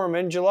do for him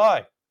in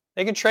July?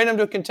 They can trade him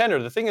to a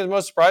contender. The thing that's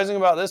most surprising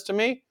about this to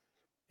me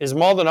is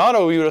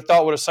Maldonado, you would have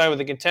thought would have signed with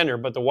a contender,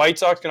 but the White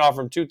Sox can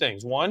offer him two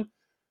things. One,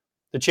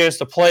 the chance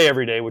to play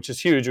every day, which is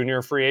huge when you're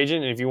a free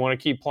agent, and if you want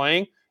to keep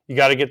playing, you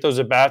got to get those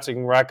at-bats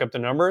and rack up the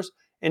numbers.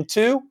 And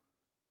two,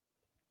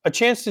 a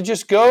chance to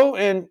just go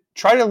and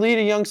try to lead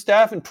a young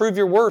staff and prove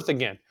your worth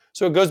again.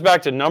 So it goes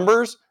back to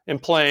numbers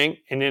and playing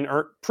and then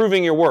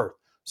proving your worth.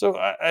 So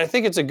I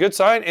think it's a good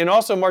sign. And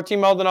also, Martin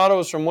Maldonado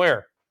is from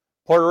where?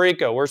 Puerto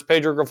Rico. Where's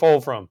Pedro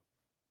Grifol from?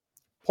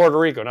 Puerto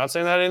Rico. Not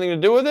saying that had anything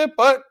to do with it,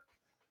 but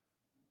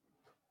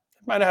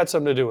it might have had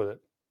something to do with it.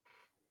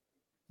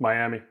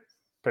 Miami.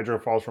 Pedro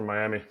Grifol from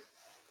Miami.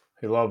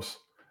 He loves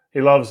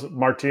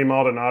Martin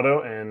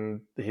Maldonado,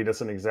 and he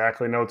doesn't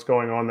exactly know what's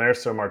going on there.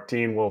 So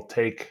Martin will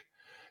take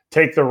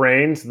the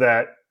reins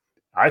that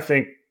I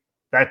think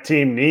that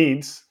team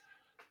needs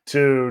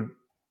to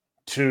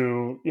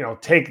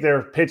take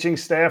their pitching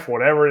staff,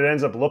 whatever it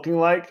ends up looking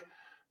like,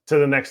 to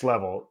the next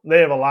level.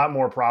 They have a lot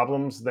more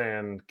problems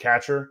than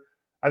catcher.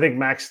 I think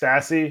Max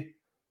Stassi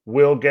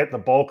will get the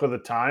bulk of the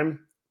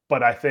time,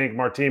 but I think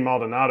Martin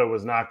Maldonado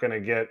was not going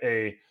to get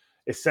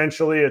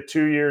essentially a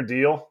 2-year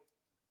deal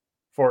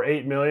for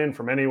 $8 million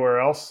from anywhere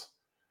else.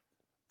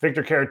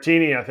 Victor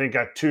Caratini, I think,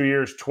 got 2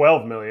 years,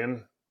 $12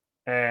 million.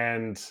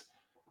 And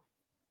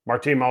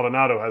Martin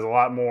Maldonado has a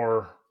lot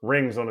more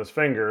rings on his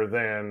finger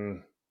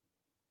than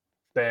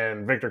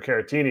Victor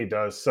Caratini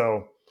does.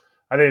 So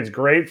I think it's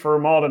great for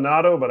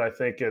Maldonado, but I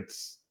think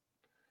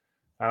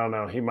I don't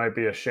know, he might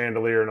be a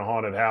chandelier in a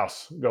haunted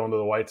house going to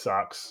the White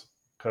Sox,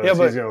 because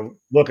he's going to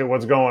look at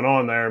what's going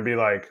on there and be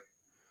like,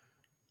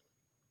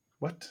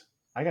 what?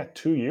 I got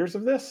 2 years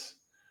of this?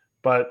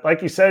 But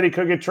like you said, he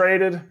could get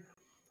traded.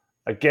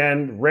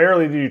 Again,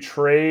 rarely do you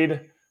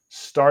trade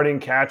starting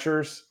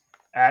catchers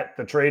at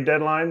the trade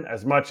deadline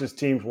as much as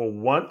teams will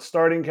want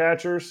starting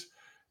catchers,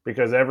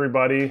 because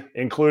everybody,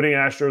 including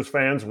Astros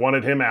fans,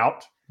 wanted him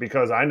out,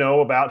 because I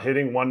know about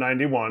hitting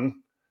 191.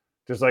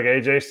 Just like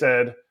AJ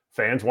said,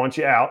 fans want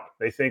you out.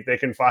 They think they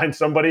can find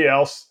somebody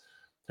else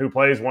who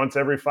plays once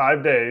every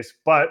 5 days.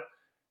 But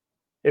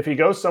if he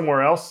goes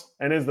somewhere else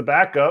and is the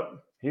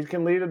backup, he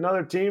can lead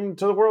another team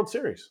to the World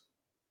Series.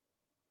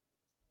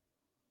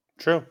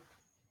 True.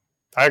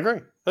 I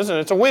agree. Listen,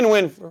 it's a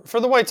win-win. For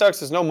the White Sox,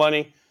 there's no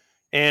money.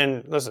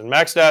 And listen,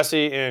 Max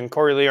Stassi and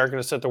Corey Lee aren't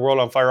going to set the world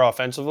on fire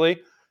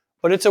offensively.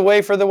 But it's a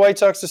way for the White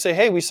Sox to say,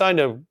 hey, we signed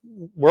a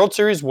World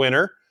Series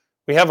winner.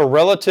 We have a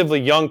relatively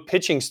young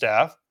pitching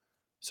staff.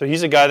 So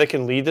he's a guy that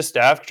can lead the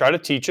staff, try to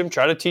teach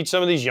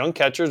some of these young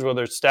catchers,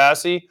 whether it's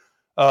Stassi,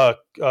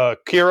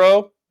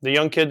 Kiro, the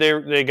young kid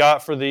they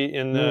got for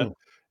in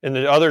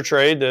the other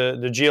trade,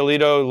 the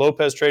Giolito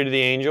Lopez trade to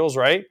the Angels,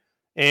 right?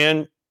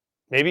 And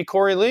maybe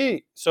Corey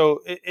Lee. So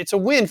it's a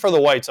win for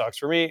the White Sox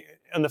for me,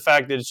 and the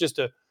fact that it's just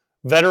a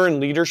veteran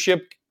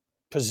leadership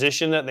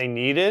position that they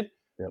needed.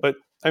 Yep. But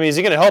I mean, is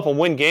he going to help them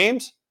win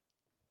games?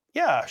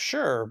 Yeah,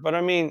 sure. But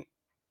I mean,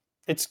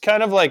 it's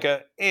kind of like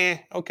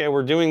okay,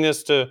 we're doing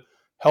this to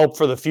help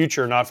for the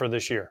future, not for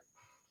this year.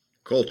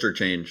 Culture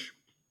change.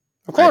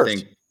 Of course. I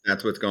think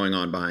that's what's going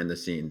on behind the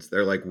scenes.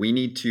 They're like, we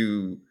need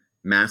to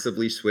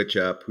massively switch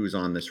up who's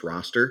on this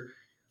roster.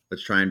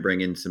 Let's try and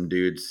bring in some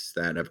dudes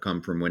that have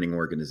come from winning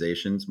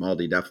organizations.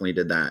 Maldi definitely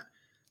did that.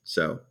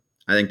 So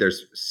I think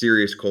there's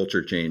serious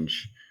culture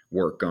change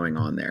work going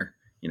on there.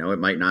 It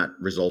might not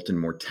result in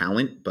more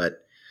talent, but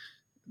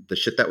the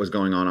shit that was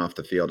going on off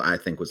the field, I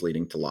think, was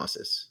leading to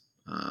losses.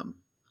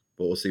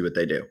 But we'll see what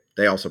they do.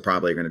 They also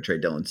probably are going to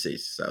trade Dylan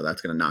Cease, so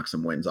that's going to knock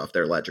some wins off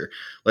their ledger.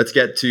 Let's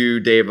get to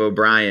Dave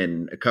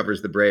O'Brien,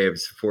 covers the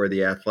Braves for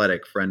The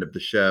Athletic, friend of the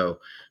show.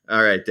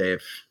 All right,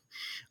 Dave.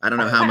 I don't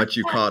know how much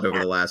you caught over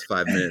the last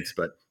 5 minutes,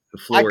 but the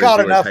floor is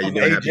yours. Enough How you of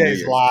doing? Happy New AJ's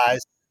Year. lies.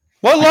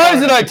 What lies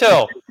did I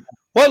tell?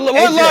 What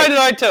lie did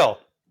I tell?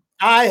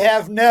 I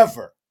have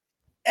never,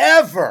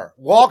 ever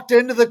walked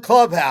into the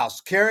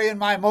clubhouse carrying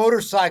my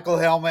motorcycle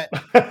helmet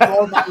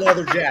or my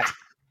leather jacket.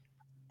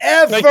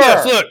 Ever. Like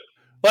this, look.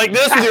 Like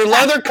this with your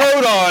leather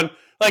coat on,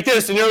 like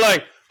this, and you're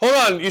like, hold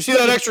on, you see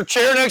that extra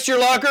chair next to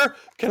your locker?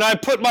 Can I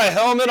put my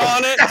helmet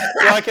on it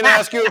so I can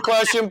ask you a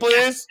question,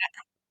 please?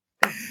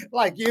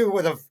 Like you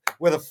with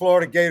a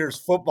Florida Gators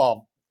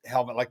football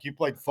helmet, like you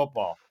played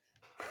football.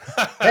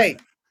 Hey,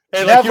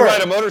 like never. you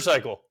ride a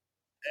motorcycle.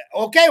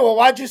 Okay, well,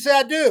 why'd you say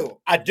I do?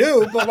 I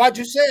do, but why'd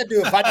you say I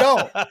do if I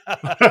don't?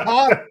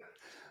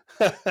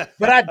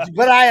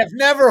 But I have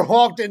never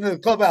walked into the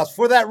clubhouse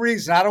for that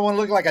reason. I don't want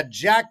to look like a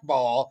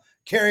jackball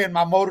carrying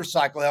my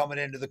motorcycle helmet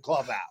into the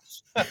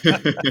clubhouse.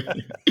 Ever.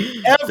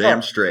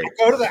 Damn straight.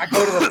 I go to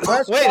the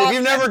press Wait, box. if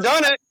you've never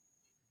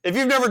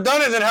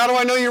done it, then how do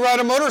I know you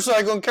ride a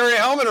motorcycle and carry a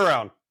helmet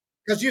around?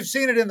 Because you've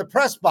seen it in the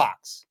press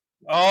box.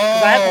 Oh,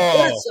 I have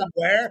to put it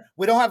somewhere.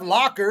 We don't have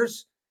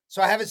lockers,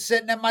 so I have it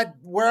sitting at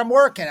where I'm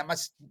working at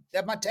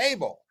my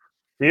table.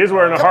 He is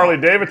wearing a Harley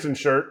Davidson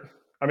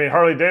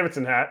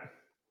hat.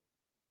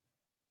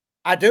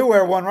 I do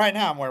wear one right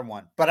now. I'm wearing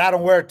one, but I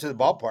don't wear it to the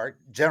ballpark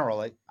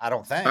generally. I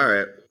don't think. All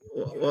right.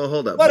 Well,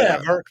 hold up.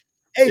 Whatever.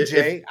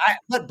 AJ,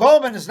 but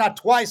Bowman is not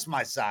twice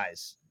my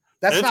size.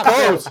 That's It's not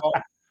close.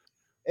 fair.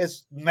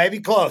 It's maybe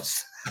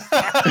close.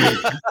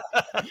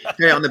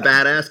 Hey, on the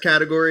badass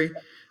category,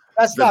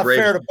 That's the not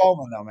Braves- fair to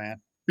Bowman, though,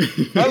 man.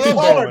 I love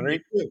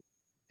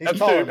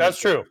Bowman. That's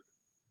true.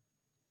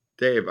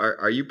 Dave,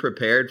 are you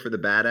prepared for the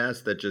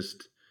badass that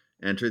just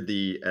entered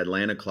the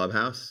Atlanta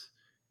clubhouse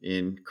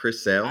in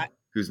Chris Sale,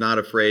 who's not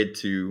afraid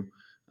to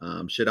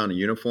shit on a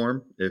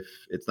uniform if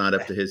it's not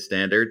up to his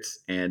standards,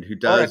 and who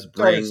does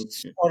bring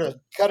or to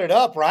cut it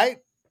up, right?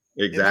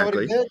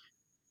 exactly. Isn't that what he did?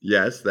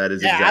 Yes, that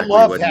is Yeah, exactly I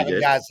love what he having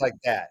did. guys like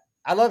that.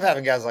 I love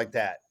having guys like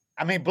that.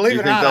 I mean, believe Do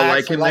you it or think not, they'll I like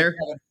actually him there?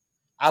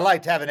 I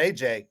liked having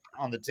AJ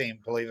on the team.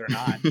 Believe it or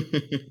not.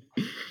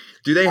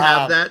 Do they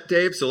have that,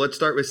 Dave? So let's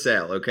start with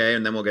Sale, okay,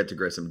 and then we'll get to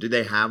Grissom. Do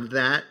they have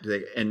that?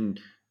 And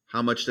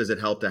how much does it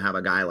help to have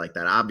a guy like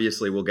that?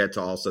 Obviously, we'll get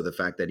to also the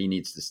fact that he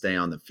needs to stay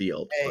on the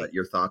field. Hey, but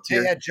your thoughts they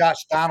here? had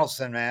Josh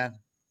Donaldson, man,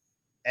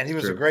 and he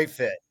was a great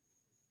fit.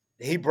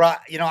 He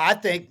brought, I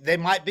think they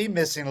might be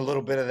missing a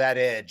little bit of that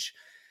edge.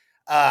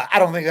 I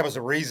don't think that was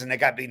the reason they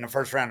got beat in the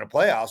first round of the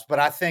playoffs, but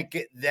I think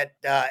that,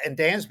 and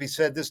Dansby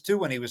said this too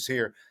when he was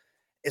here,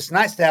 it's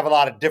nice to have a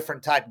lot of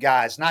different type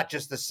guys, not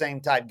just the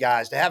same type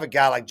guys. To have a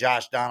guy like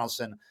Josh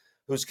Donaldson,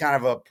 who's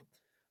kind of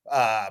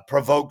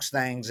provokes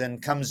things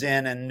and comes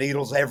in and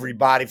needles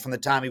everybody from the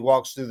time he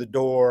walks through the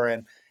door,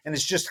 and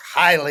it's just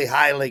highly,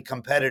 highly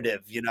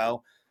competitive.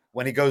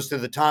 When he goes through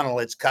the tunnel,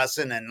 it's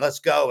cussing and let's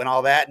go and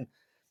all that. And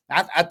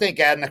I think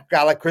adding a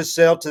guy like Chris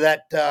Sale to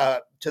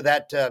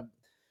that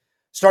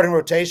starting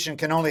rotation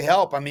can only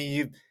help. I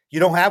mean, you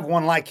don't have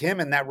one like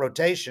him in that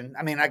rotation.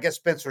 I mean, I guess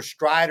Spencer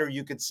Strider,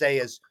 you could say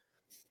is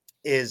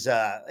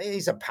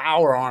he's a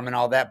power arm and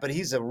all that, but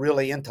he's a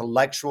really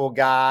intellectual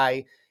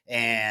guy.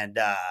 And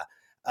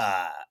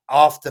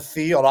off the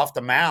field, off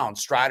the mound,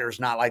 Strider's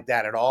not like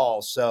that at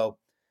all. So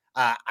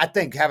I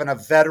think having a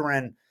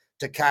veteran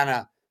to kind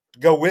of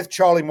go with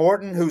Charlie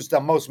Morton, who's the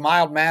most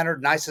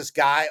mild-mannered, nicest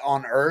guy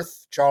on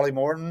earth, Charlie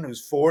Morton,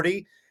 who's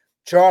 40.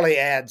 Charlie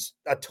adds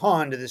a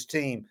ton to this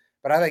team.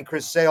 But I think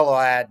Chris Sale will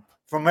add,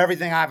 from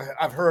everything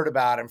I've heard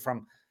about him,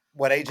 from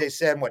what AJ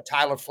said and what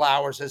Tyler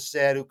Flowers has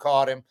said, who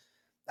caught him.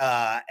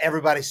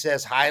 Everybody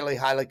says highly,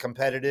 highly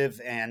competitive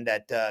and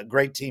that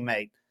great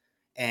teammate.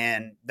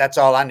 And that's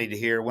all I need to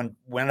hear. When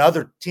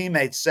other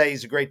teammates say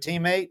he's a great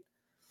teammate,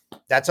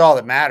 that's all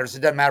that matters.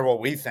 It doesn't matter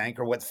what we think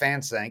or what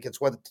fans think. It's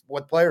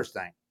what players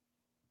think.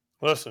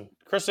 Listen,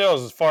 Chris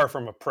Sales is far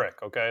from a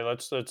prick. Okay,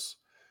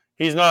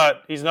 he's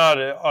not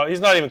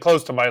even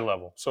close to my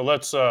level. So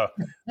let's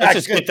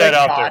just get that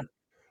out there.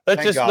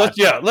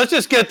 Let's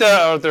just get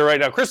that out there right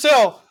now. Chris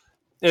Sale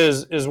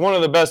is one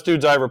of the best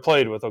dudes I ever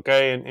played with.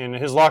 Okay, and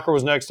his locker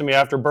was next to me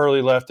after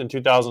Burley left in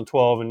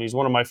 2012, and he's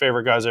one of my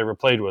favorite guys I ever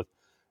played with.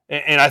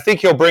 And I think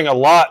he'll bring a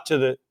lot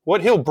to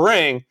what he'll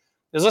bring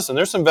is, listen,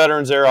 there's some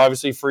veterans there,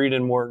 obviously Fried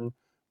and Morton,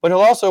 but he'll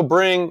also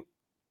bring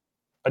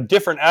a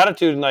different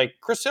attitude. And like,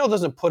 Chris Sale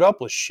doesn't put up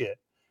with shit.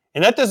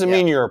 And that doesn't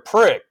mean you're a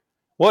prick.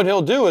 What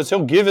he'll do is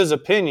he'll give his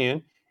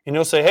opinion and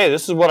he'll say, hey,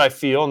 this is what I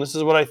feel and this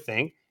is what I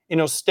think. And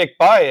he'll stick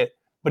by it,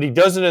 but he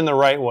does it in the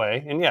right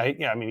way. And I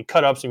mean, he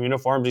cut up some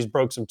uniforms, he's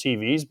broke some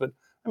TVs, but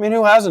I mean,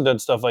 who hasn't done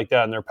stuff like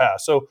that in their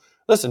past? So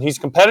listen, he's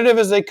competitive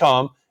as they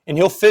come. and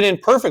he'll fit in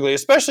perfectly.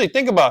 Especially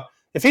think about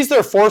if he's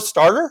their fourth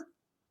starter,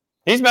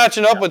 he's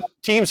matching up with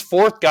team's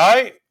fourth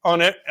guy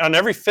on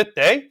every fifth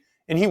day,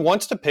 and he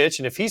wants to pitch.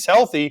 And if he's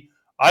healthy,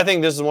 I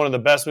think this is one of the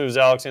best moves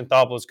Alex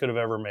Anthopoulos could have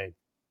ever made.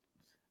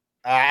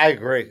 I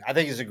agree. I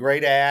think he's a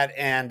great ad,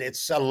 and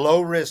it's a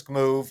low-risk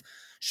move.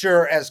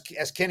 Sure, as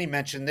Kenny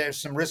mentioned,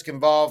 there's some risk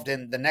involved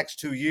in the next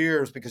 2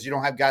 years because you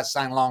don't have guys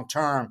signed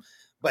long-term,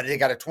 but they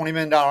got a $20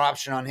 million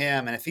option on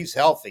him, and if he's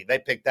healthy, they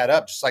pick that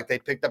up, just like they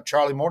picked up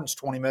Charlie Morton's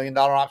 $20 million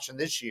option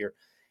this year.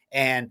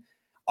 And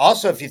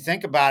also, if you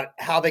think about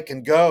how they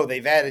can go,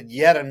 they've added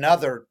yet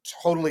another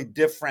totally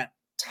different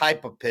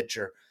type of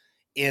pitcher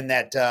in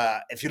that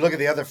if you look at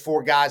the other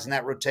 4 guys in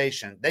that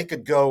rotation, they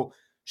could go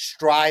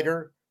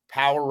Strider,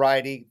 power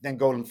righty, then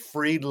go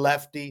Fried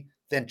lefty,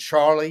 then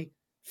Charlie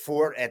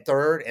Ford at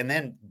third, and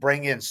then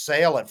bring in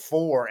Sale at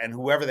 4 and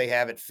whoever they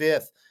have at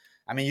 5th.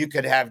 I mean, you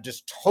could have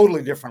just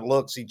totally different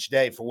looks each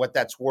day for what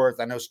that's worth.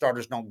 I know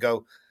starters don't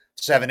go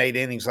 7-8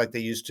 innings like they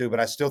used to, but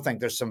I still think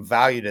there's some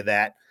value to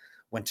that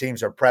when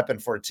teams are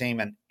prepping for a team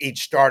and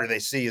each starter they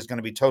see is going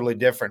to be totally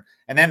different.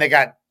 And then they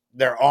got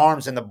their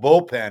arms in the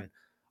bullpen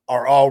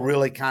are all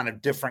really kind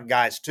of different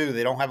guys too.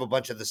 They don't have a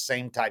bunch of the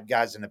same type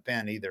guys in the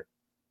pen either.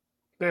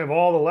 They have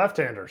all the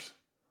left-handers.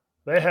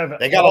 They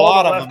got a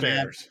lot of them,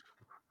 man.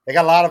 They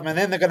got a lot of them. And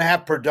then they're going to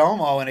have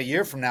Perdomo in a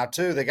year from now,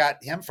 too. They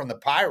got him from the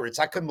Pirates.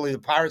 I couldn't believe the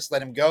Pirates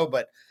let him go,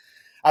 but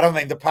I don't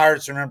think the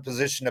Pirates are in a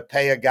position to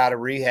pay a guy to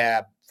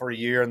rehab for a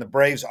year. And the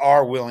Braves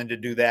are willing to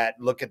do that.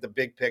 Look at the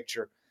big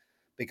picture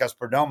because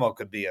Perdomo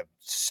could be a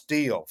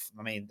steal.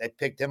 I mean, they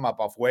picked him up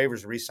off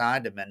waivers,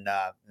 re-signed him, and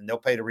they'll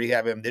pay to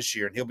rehab him this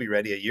year, and he'll be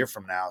ready a year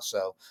from now.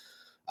 So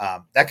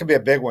that could be a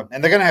big one.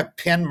 And they're going to have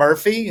Penn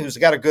Murphy, who's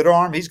got a good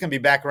arm. He's going to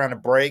be back around the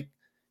break.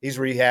 He's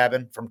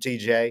rehabbing from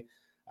TJ.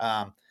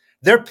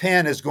 Their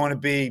pen is going to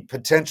be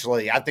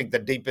potentially, I think, the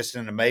deepest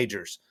in the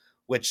majors,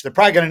 which they're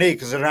probably going to need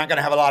because they're not going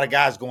to have a lot of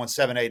guys going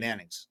 7-8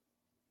 innings.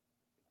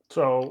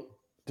 So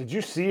did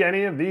you see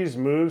any of these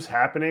moves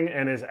happening?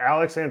 And is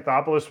Alex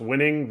Anthopoulos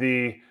winning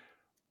the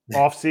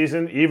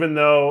offseason, even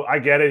though I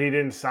get it, he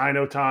didn't sign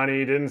Ohtani,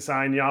 he didn't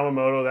sign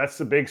Yamamoto. That's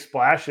the big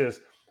splashes.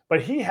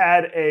 But he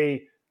had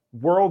a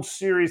World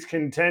Series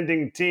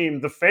contending team,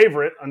 the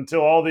favorite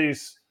until all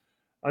these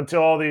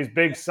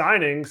big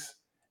signings,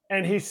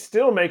 and he's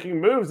still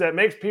making moves that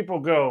makes people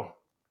go,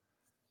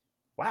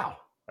 wow,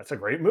 that's a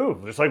great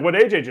move. Just like what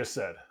AJ just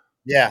said.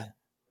 Yeah.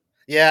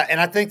 Yeah. And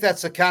I think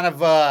that's a kind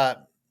of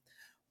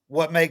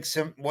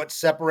what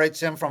separates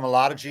him from a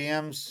lot of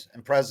GMs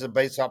and president of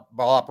baseball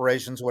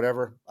operations,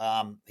 whatever.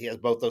 He has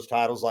both those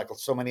titles, like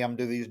so many of them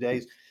do these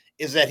days,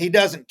 is that he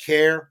doesn't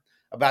care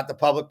about the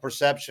public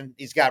perception.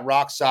 He's got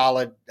rock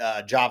solid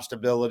job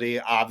stability.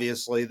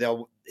 Obviously,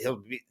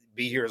 he'll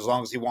be here as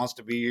long as he wants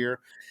to be here.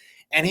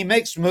 And he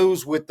makes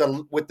moves with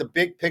the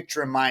big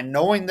picture in mind,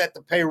 knowing that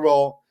the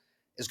payroll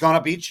is going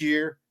up each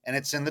year and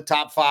it's in the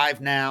top 5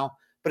 now,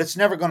 but it's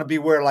never going to be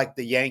where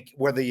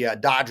the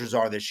Dodgers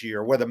are this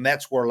year, where the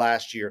Mets were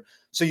last year.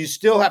 So you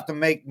still have to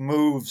make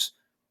moves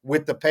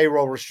with the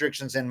payroll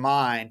restrictions in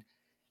mind.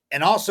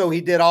 And also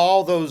he did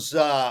all those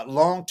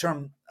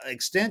long-term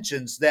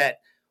extensions that,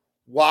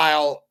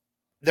 while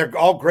they're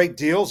all great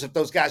deals, if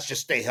those guys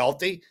just stay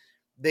healthy,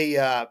 they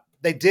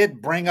did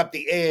bring up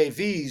the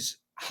AAVs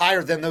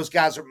higher than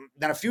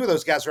a few of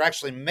those guys are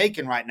actually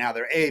making right now.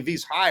 Their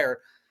AAVs higher,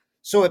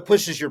 so it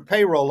pushes your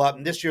payroll up.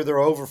 And this year they're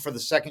over for the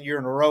second year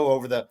in a row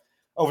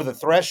over the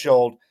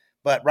threshold.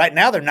 But right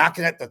now they're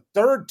knocking at the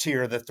third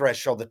tier of the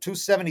threshold, the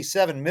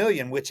 $277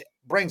 million, which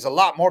brings a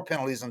lot more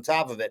penalties on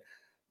top of it.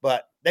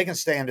 But they can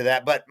stay under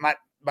that. But my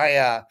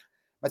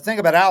thing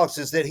about Alex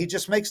is that he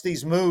just makes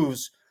these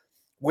moves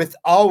with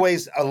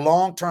always a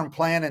long-term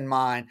plan in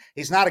mind.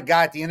 He's not a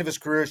guy at the end of his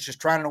career who's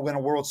just trying to win a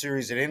World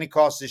Series at any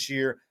cost this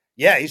year.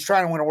 Yeah, he's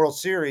trying to win a World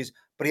Series,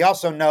 but he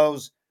also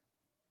knows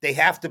they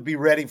have to be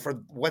ready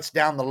for what's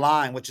down the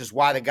line, which is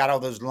why they got all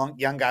those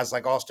young guys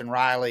like Austin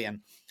Riley and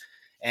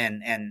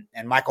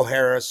Michael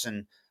Harris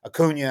and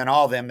Acuna and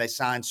all of them they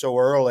signed so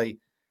early,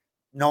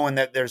 knowing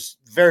that there's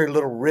very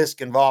little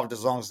risk involved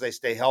as long as they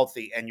stay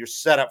healthy and you're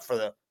set up for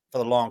the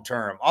long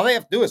term. All they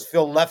have to do is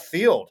fill left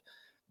field.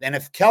 And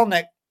if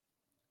Kelenic,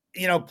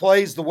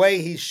 plays the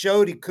way he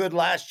showed he could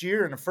last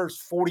year in the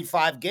first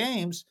 45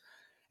 games,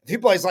 if he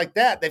plays like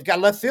that, they've got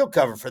left field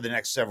covered for the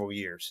next several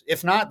years.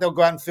 If not, they'll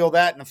go out and fill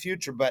that in the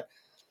future. But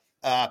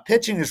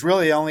pitching is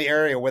really the only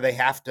area where they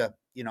have to,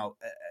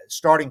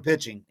 starting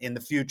pitching in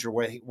the future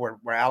where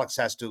Alex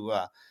has to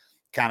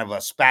kind of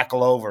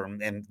spackle over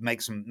and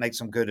make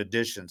some good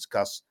additions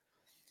because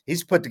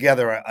he's put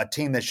together a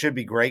team that should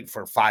be great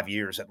for 5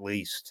 years at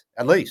least.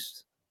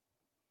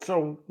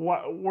 So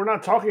we're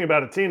not talking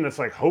about a team that's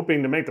like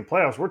hoping to make the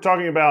playoffs. We're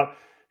talking about,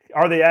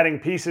 are they adding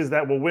pieces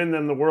that will win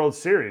them the World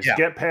Series,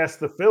 get past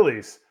the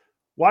Phillies?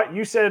 Why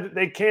you said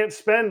they can't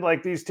spend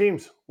like these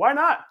teams? Why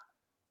not?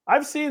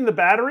 I've seen the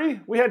battery.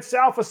 We had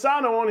Sal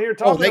Fasano on here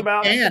talking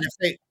about. They can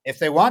if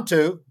they want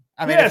to.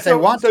 I mean, if they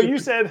want to.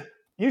 So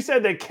you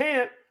said they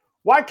can't.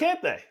 Why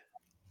can't they?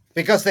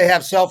 Because they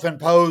have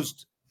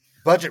self-imposed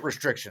budget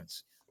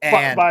restrictions.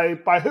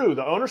 And by who?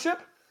 The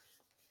ownership?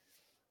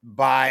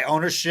 By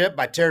ownership,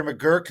 by Terry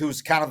McGurk,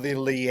 who's kind of the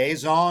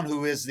liaison,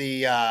 who is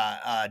the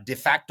de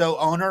facto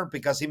owner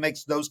because he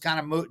makes those kind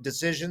of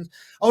decisions.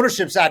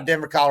 Ownership's out of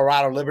Denver,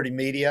 Colorado, Liberty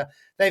Media.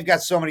 They've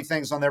got so many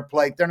things on their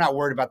plate. They're not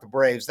worried about the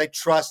Braves. They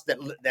trust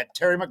that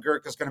Terry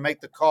McGurk is going to make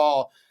the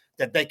call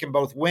that they can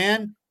both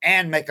win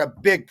and make a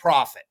big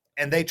profit.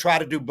 And they try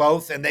to do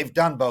both, and they've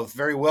done both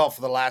very well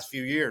for the last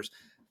few years.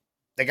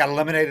 They got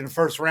eliminated in the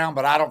first round,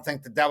 but I don't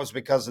think that was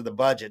because of the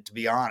budget, to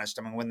be honest.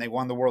 I mean, when they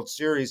won the World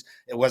Series,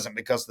 it wasn't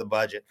because of the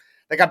budget.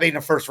 They got beat in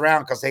the first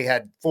round because they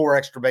had 4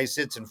 extra base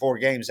hits in 4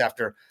 games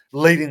after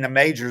leading the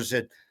majors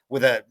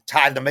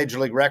tied the major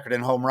league record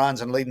in home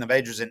runs and leading the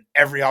majors in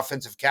every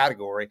offensive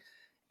category.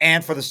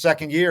 And for the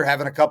second year,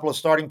 having a couple of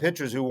starting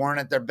pitchers who weren't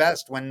at their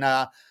best when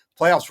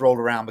playoffs rolled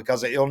around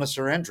because of illness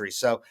or injury.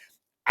 So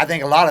I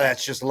think a lot of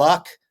that's just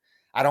luck.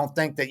 I don't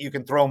think that you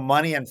can throw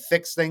money and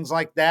fix things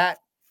like that.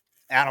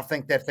 I don't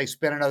think that if they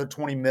spend another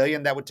 $20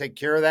 million, that would take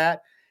care of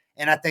that.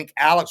 And I think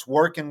Alex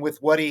working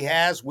with what he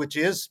has, which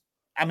is,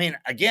 I mean,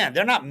 again,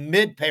 they're not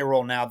mid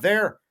payroll now.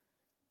 They're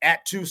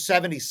at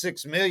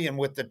 $276 million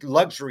with the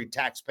luxury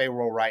tax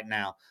payroll right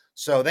now.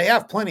 So they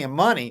have plenty of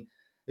money.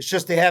 It's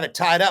just they have it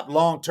tied up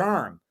long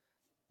term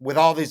with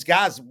all these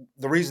guys.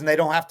 The reason they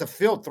don't have to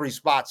fill 3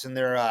 spots in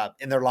their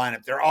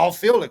lineup, they're all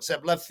filled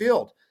except left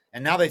field,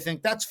 and now they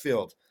think that's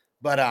filled.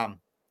 But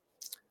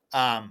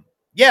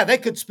yeah, they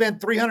could spend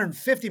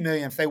 $350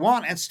 million if they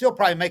want and still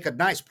probably make a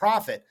nice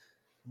profit.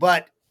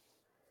 But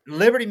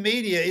Liberty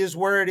Media is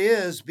where it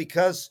is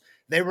because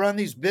they run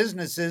these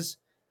businesses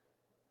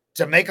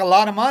to make a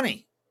lot of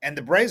money, and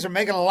the Braves are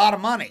making a lot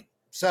of money.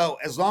 So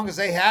as long as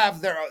they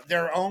have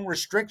their own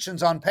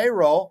restrictions on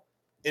payroll,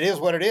 it is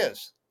what it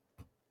is.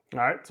 All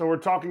right, so we're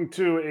talking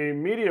to a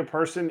media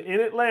person in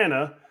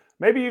Atlanta.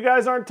 Maybe you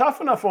guys aren't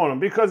tough enough on them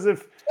because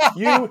if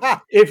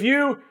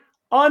you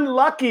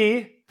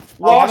unlucky.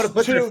 Oh, I'm going to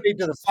put your feet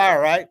to the fire,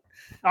 right?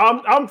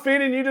 I'm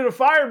feeding you to the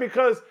fire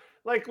because,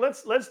 like,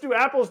 let's do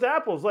apples to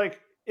apples.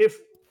 Like, if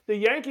the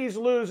Yankees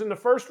lose in the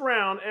first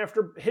round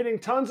after hitting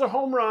tons of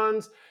home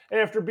runs,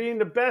 after being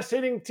the best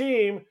hitting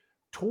team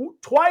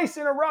twice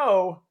in a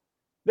row,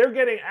 they're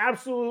getting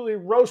absolutely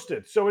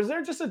roasted. So is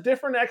there just a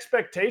different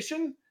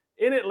expectation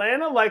in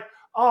Atlanta? Like,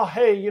 oh,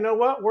 hey, you know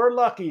what? We're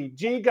lucky.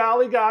 Gee,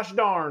 golly, gosh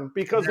darn.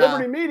 Because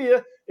Liberty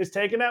Media is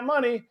taking that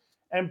money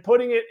and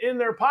putting it in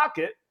their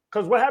pocket.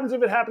 Because what happens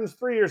if it happens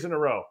 3 years in a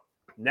row?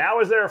 Now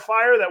is there a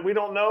fire that we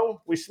don't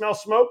know? We smell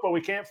smoke, but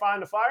we can't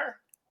find the fire?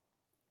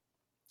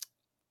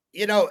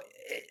 You know,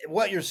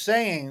 what you're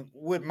saying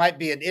might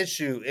be an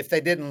issue if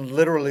they didn't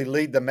literally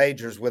lead the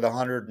majors with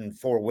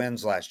 104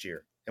 wins last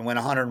year and win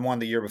 101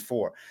 the year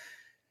before.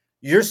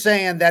 You're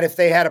saying that if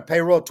they had a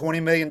payroll of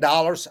 $20 million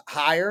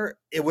higher,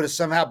 it would have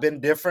somehow been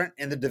different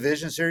in the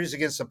division series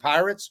against the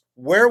Pirates?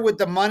 Where would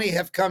the money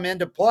have come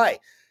into play?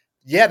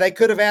 Yeah, they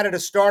could have added a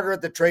starter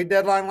at the trade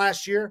deadline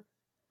last year.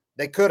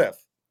 They could have,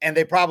 and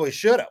they probably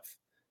should have,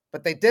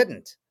 but they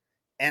didn't.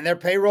 And their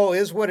payroll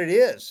is what it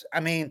is. I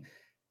mean,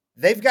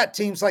 they've got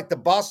teams like the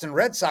Boston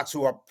Red Sox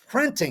who are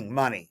printing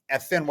money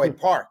at Fenway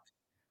Park.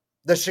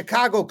 The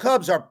Chicago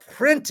Cubs are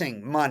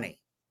printing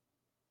money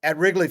at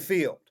Wrigley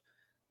Field.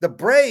 The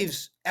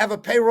Braves have a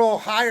payroll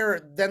higher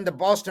than the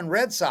Boston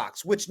Red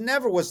Sox, which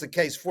never was the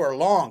case for a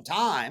long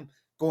time.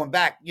 Going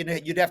back,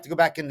 you'd have to go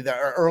back into the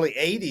early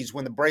 80s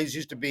when the Braves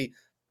used to be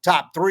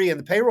top 3 in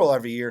the payroll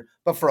every year.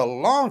 But for a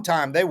long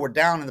time, they were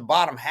down in the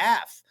bottom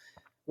half.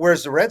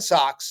 Whereas the Red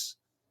Sox,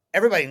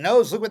 everybody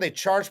knows, look what they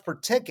charge per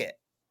ticket.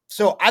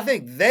 So I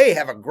think they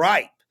have a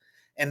gripe,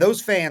 and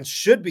those fans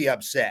should be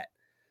upset.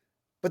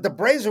 But the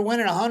Braves are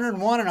winning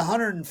 101 and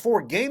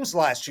 104 games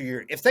last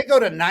year. If they go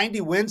to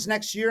 90 wins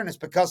next year and it's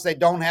because they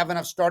don't have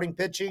enough starting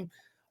pitching,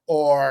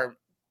 or,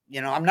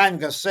 I'm not even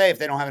going to say if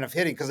they don't have enough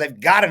hitting because they've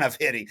got enough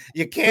hitting.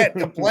 You can't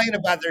complain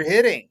about their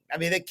hitting. I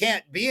mean, they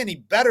can't be any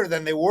better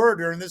than they were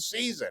during this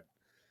season.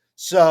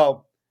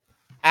 So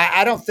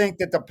I don't think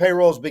that the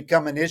payroll has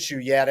become an issue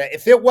yet.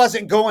 If it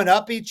wasn't going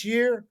up each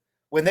year,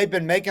 when they've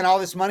been making all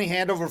this money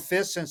hand over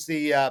fist since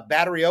the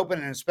Battery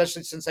Open, and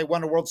especially since they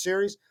won the World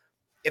Series,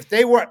 if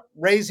they weren't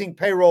raising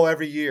payroll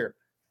every year,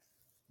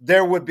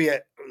 there would be a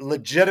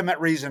legitimate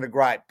reason to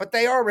gripe. But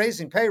they are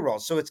raising payroll,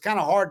 so it's kind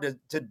of hard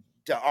to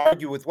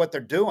argue with what they're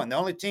doing. The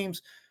only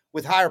teams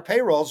with higher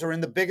payrolls are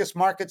in the biggest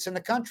markets in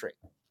the country.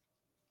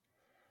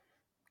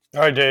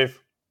 All right,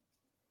 Dave.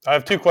 I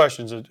have 2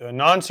 questions, a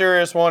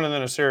non-serious one and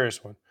then a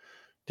serious one.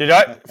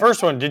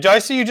 First one, did I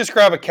see you just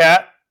grab a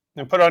cat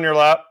and put it on your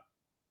lap?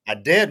 I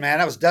did, man.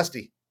 That was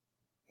Dusty.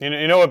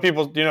 You know what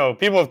people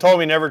have told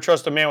me never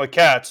trust a man with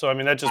cats. So, I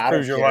mean, that just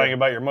proves you're lying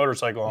about your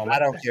motorcycle helmet. I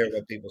don't care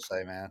what people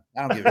say, man.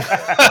 I don't give a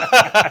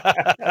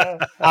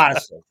shit.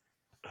 Honestly.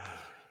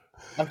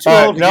 I'm too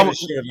old to give a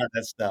shit about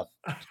that stuff.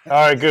 All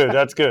right, good.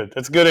 That's good.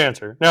 That's a good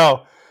answer.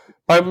 Now,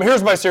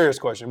 here's my serious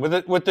question. With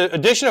the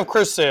addition of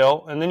Chris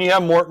Sale, and then you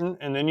have Morton,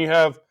 and then you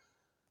have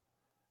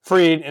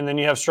Fried, and then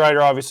you have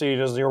Strider, obviously, he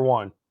does year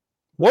 1.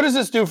 What does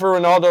this do for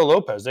Ronaldo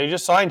Lopez? They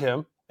just signed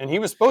him, and he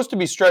was supposed to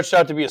be stretched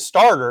out to be a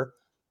starter,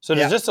 So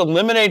does this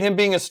eliminate him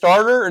being a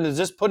starter, and does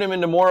this put him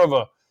into more of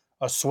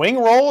a swing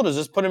role? Does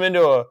this put him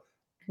into a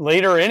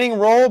later inning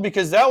role?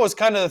 Because that was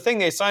kind of the thing.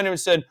 They signed him and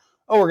said,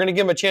 oh, we're going to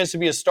give him a chance to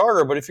be a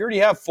starter. But if you already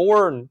have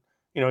 4 and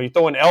you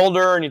throw in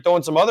Elder and you throw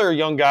in some other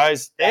young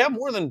guys, they have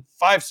more than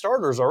 5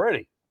 starters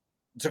already.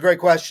 It's a great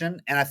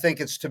question, and I think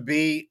it's to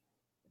be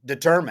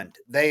determined.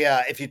 They,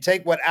 if you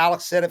take what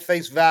Alex said at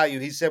face value,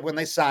 he said when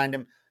they signed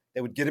him,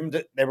 they were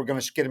going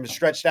to get him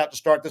stretched out to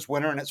start this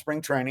winter and at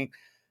spring training,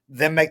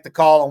 then make the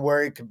call on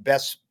where he could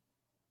best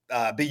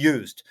be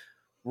used.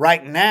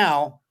 Right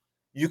now,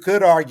 you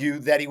could argue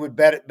that he would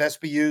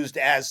best be used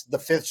as the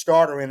 5th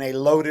starter in a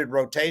loaded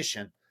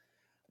rotation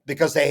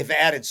because they have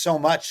added so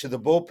much to the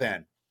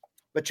bullpen.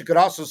 But you could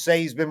also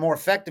say he's been more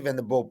effective in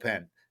the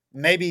bullpen.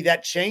 Maybe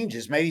that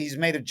changes. Maybe he's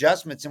made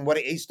adjustments in what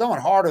he's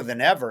throwing harder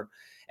than ever.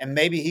 And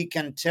maybe he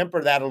can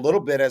temper that a little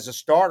bit as a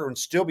starter and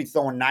still be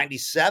throwing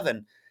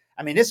 97.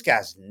 I mean, this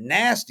guy's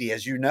nasty,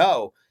 as you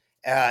know.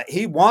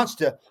 He wants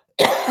to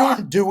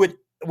do it,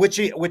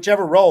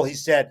 whichever role. He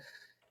said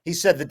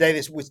the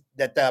day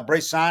that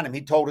Brace signed him,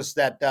 he told us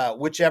that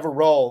whichever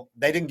role,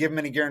 they didn't give him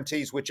any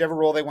guarantees. Whichever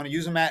role they want to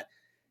use him at,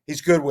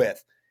 he's good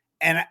with.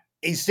 And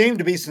he seemed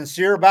to be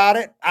sincere about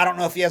it. I don't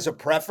know if he has a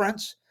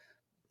preference.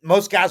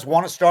 Most guys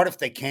want to start if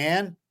they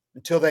can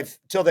until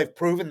they've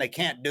proven they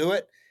can't do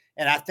it.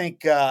 And I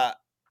think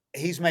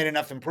he's made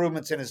enough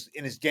improvements in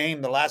his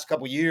game the last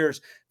couple of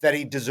years that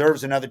he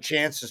deserves another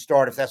chance to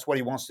start if that's what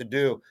he wants to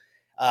do.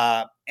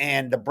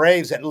 And the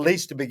Braves, at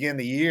least to begin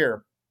the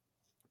year,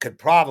 could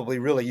probably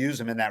really use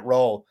him in that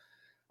role.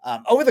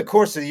 Over the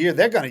course of the year,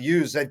 they're going to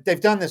use.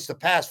 They've done this the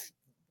past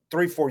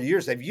 3-4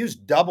 years. They've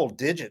used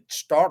double-digit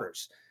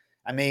starters.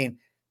 I mean,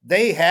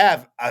 they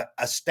have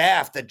a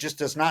staff that just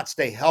does not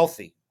stay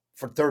healthy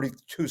for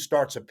 32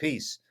 starts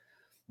apiece.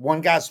 One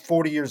guy's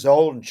 40 years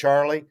old, and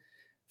Charlie.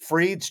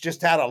 Fried's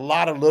just had a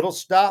lot of little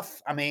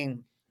stuff. I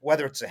mean,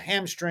 whether it's a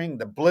hamstring,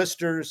 the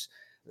blisters,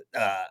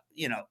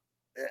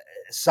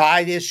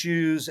 side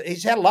issues,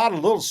 he's had a lot of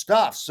little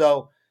stuff.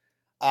 So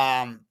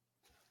I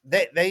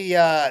think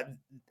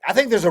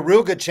there's a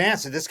real good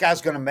chance that this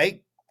guy's going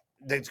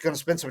to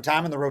spend some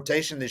time in the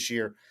rotation this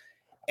year.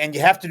 And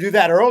you have to do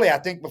that early, I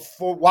think,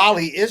 while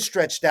he is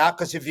stretched out,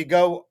 because if you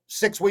go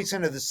 6 weeks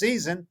into the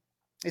season,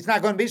 it's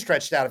not going to be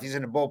stretched out if he's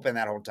in the bullpen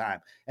that whole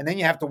time. And then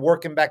you have to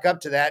work him back up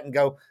to that and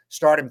go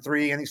start him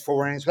 3 innings,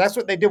 4 innings. So that's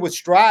what they did with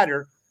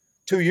Strider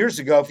 2 years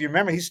ago. If you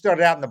remember, he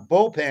started out in the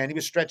bullpen. He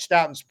was stretched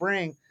out in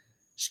spring,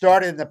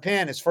 started in the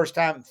pen his first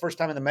time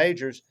in the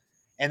majors,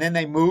 and then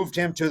they moved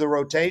him to the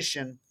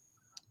rotation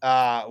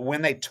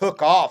when they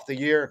took off the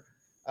year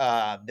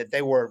that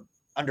they were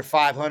under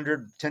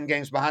 500, 10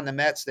 games behind the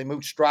Mets. They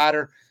moved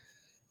Strider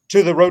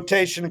to the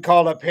rotation and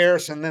called up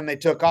Harrison, and then they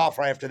took off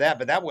right after that.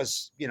 But that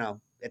was,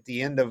 at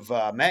the end of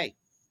May.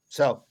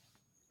 So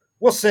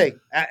we'll see.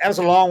 That was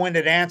a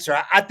long-winded answer.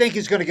 I think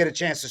he's going to get a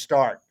chance to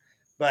start.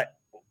 But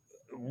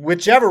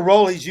whichever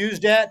role he's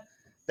used at,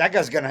 that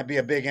guy's going to be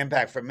a big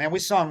impact for him. Man, we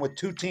saw him with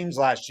 2 teams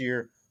last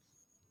year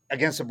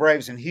against the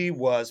Braves, and he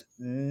was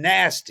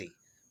nasty.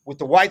 With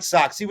the White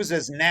Sox, he was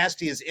as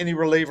nasty as any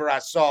reliever I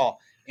saw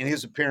in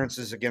his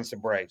appearances against the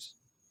Braves.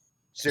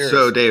 Seriously.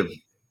 So, Dave,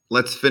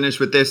 let's finish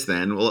with this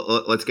then.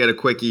 Let's get a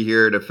quickie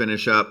here to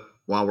finish up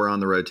while we're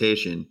on the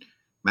rotation.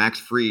 Max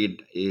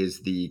Fried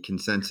is the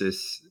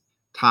consensus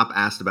top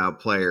asked about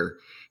player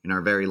in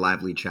our very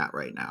lively chat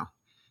right now.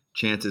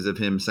 Chances of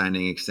him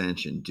signing an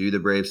extension. Do the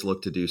Braves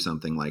look to do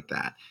something like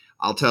that?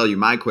 I'll tell you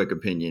my quick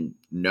opinion.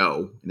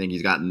 No. I think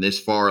he's gotten this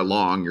far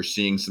along. You're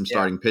seeing some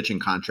starting pitching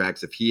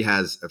contracts. If he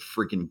has a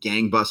freaking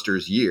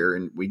gangbusters year,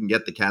 and we can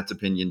get the cat's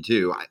opinion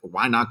too,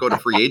 why not go to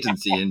free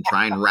agency and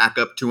try and rack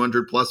up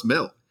 200+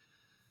 mil?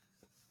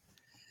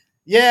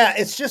 Yeah,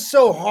 it's just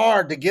so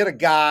hard to get a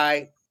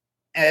guy,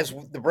 as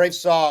the Braves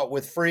saw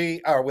with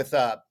Freddie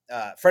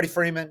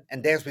Freeman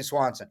and Dansby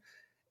Swanson.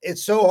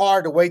 It's so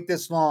hard to wait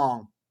this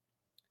long,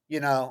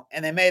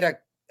 and they made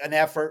an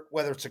effort,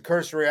 whether it's a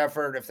cursory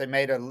effort, if they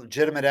made a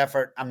legitimate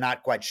effort, I'm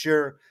not quite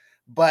sure.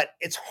 But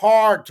it's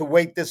hard to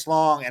wait this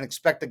long and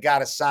expect a guy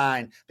to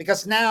sign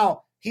because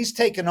now he's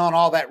taken on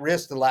all that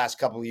risk the last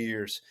couple of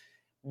years.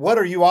 What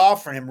are you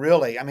offering him,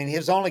 really? I mean,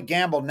 his only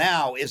gamble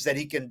now is that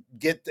he can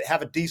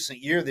have a decent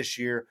year this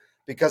year,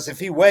 because if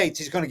he waits,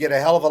 he's going to get a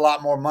hell of a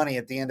lot more money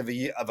at the end of a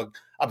year, of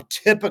a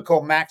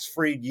typical Max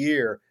Fried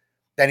year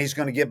than he's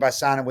going to get by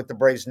signing with the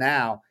Braves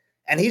now.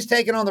 And he's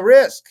taking on the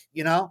risk,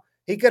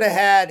 He could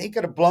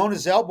have blown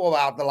his elbow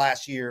out the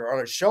last year or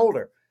his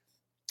shoulder.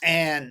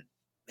 And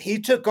he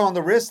took on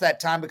the risk that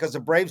time because the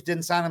Braves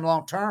didn't sign him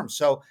long term.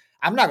 So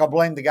I'm not going to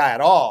blame the guy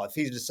at all if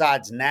he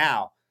decides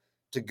now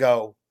to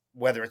go,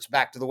 whether it's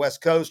back to the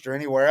West Coast or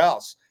anywhere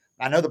else.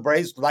 I know the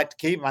Braves like to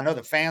keep him. I know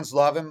the fans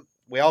love him.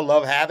 We all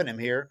love having him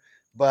here.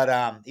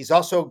 But he's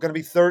also going to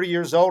be 30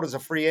 years old as a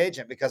free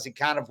agent because he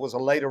kind of was a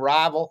late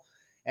arrival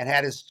and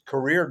had his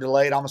career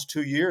delayed almost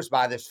 2 years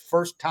by this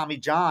first Tommy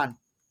John.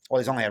 Well,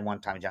 he's only had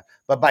one Tommy John,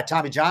 but by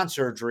Tommy John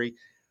surgery.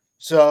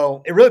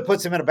 So it really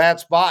puts him in a bad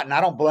spot, and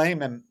I don't blame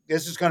him.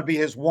 This is going to be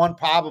his one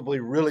probably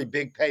really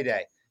big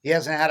payday He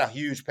hasn't had a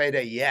huge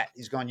payday yet.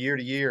 He's gone year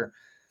to year.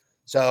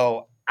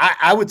 So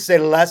I would say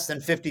less than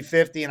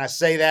 50-50, and I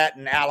say that,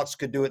 and Alex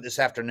could do it this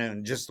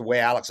afternoon, just the way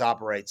Alex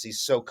operates. He's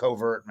so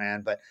covert,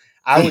 man. But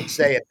I would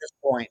say at this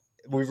point,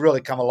 we've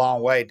really come a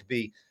long way to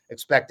be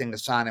expecting to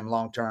sign him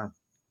long term.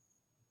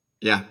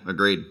 Yeah,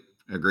 agreed.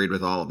 Agreed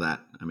with all of that.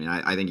 I mean,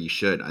 I think he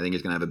should. I think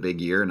he's going to have a big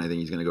year, and I think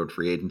he's going to go to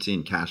free agency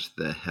and cash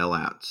the hell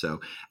out.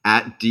 So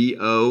at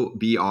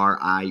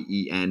DOBRIENATL,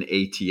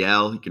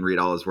 you can read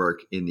all his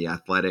work in The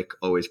Athletic.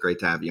 Always great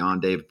to have you on,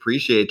 Dave.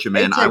 Appreciate you,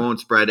 man. I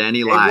won't spread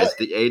any lies.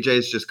 The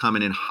AJ's just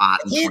coming in hot.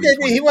 He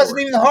wasn't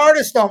even the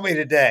hardest on me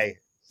today.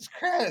 It's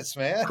Kratz,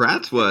 man.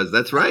 Kratz was.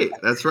 That's right.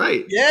 That's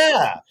right.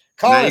 Yeah.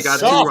 Call it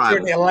soft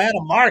in the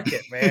Atlanta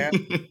market, man.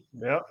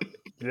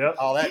 Yep.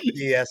 All that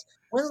BS.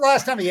 When's the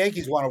last time the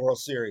Yankees won a World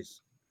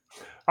Series?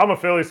 I'm a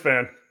Phillies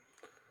fan.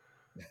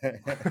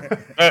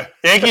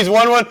 Yankees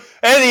won one.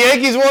 Hey, the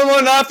Yankees won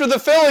one after the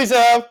Phillies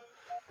have.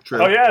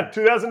 True. Oh, yeah,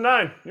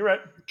 2009. You're right.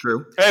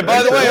 True. Hey,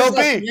 by the way, OP.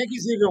 The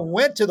Yankees even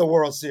went to the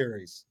World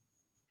Series.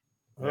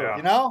 Yeah.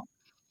 You know?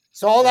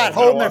 So all that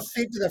holding their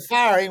feet to the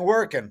fire ain't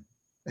working.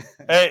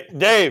 Hey,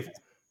 Dave,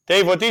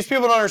 what these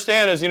people don't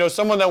understand is,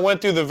 someone that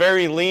went through the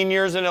very lean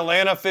years in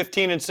Atlanta,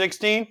 15 and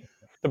 16,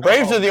 the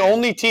Braves are the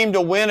only team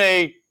to win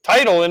a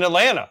title in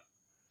Atlanta,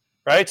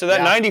 right? So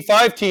that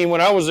 95 team,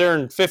 when I was there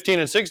in 15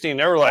 and 16,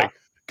 they were like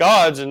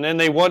gods, and then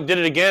they did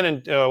it again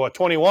in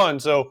 21.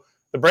 So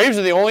the Braves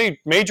are the only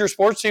major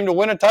sports team to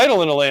win a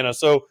title in Atlanta.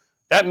 So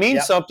that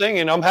means something,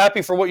 and I'm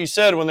happy for what you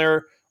said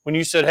when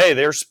you said, hey,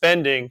 they're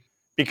spending,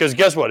 because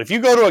guess what? If you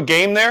go to a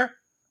game there,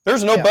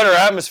 there's no better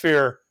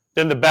atmosphere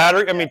than the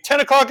Battery. I mean, 10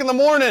 o'clock in the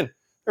morning,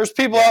 there's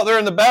people out there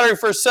in the Battery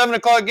for a 7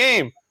 o'clock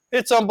game.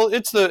 It's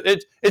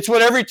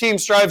what every team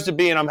strives to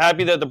be, and I'm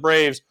happy that the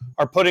Braves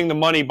are putting the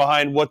money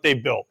behind what they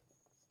built.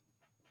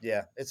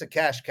 Yeah, it's a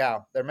cash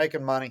cow. They're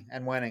making money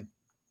and winning.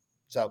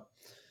 So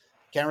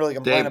can't really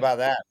complain about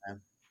that,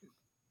 man.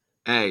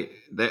 Hey,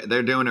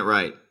 they're doing it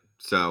right.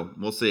 So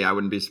we'll see. I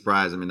wouldn't be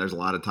surprised. I mean, there's a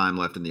lot of time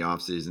left in the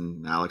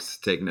offseason. Alex is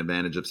taking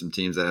advantage of some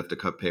teams that have to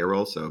cut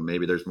payroll, so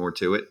maybe there's more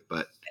to it.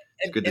 But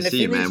it's good to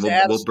see you, man.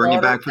 We'll bring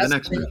you back for the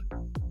next move.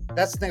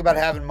 That's the thing about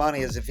having money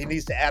is if he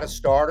needs to add a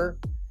starter,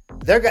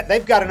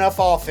 they've got enough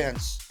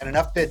offense and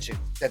enough pitching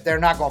that they're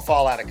not going to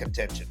fall out of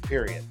contention,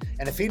 period.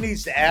 And if he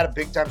needs to add a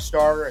big-time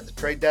starter at the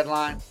trade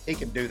deadline, he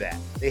can do that.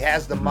 He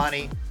has the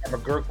money, and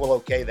McGurk will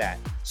okay that.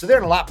 So they're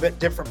in a lot bit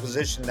different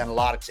position than a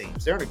lot of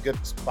teams. They're in a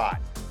good spot.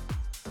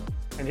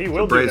 And he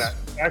will do that.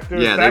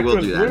 They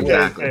will do that.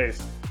 Exactly.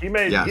 He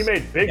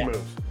made big moves.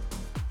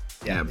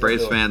 Yeah,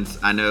 Braves fans,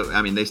 I know,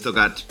 I mean, they still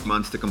got 2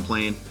 months to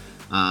complain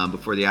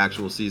before the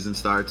actual season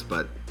starts,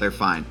 but they're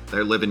fine.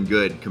 They're living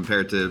good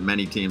compared to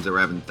many teams that were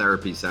having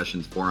therapy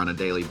sessions for on a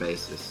daily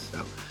basis.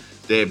 So,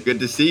 Dave, good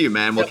to see you,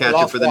 man. We'll catch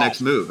you for the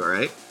next move, all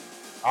right?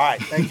 All right.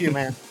 Thank you,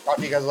 man. Talk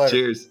to you guys later.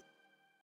 Cheers.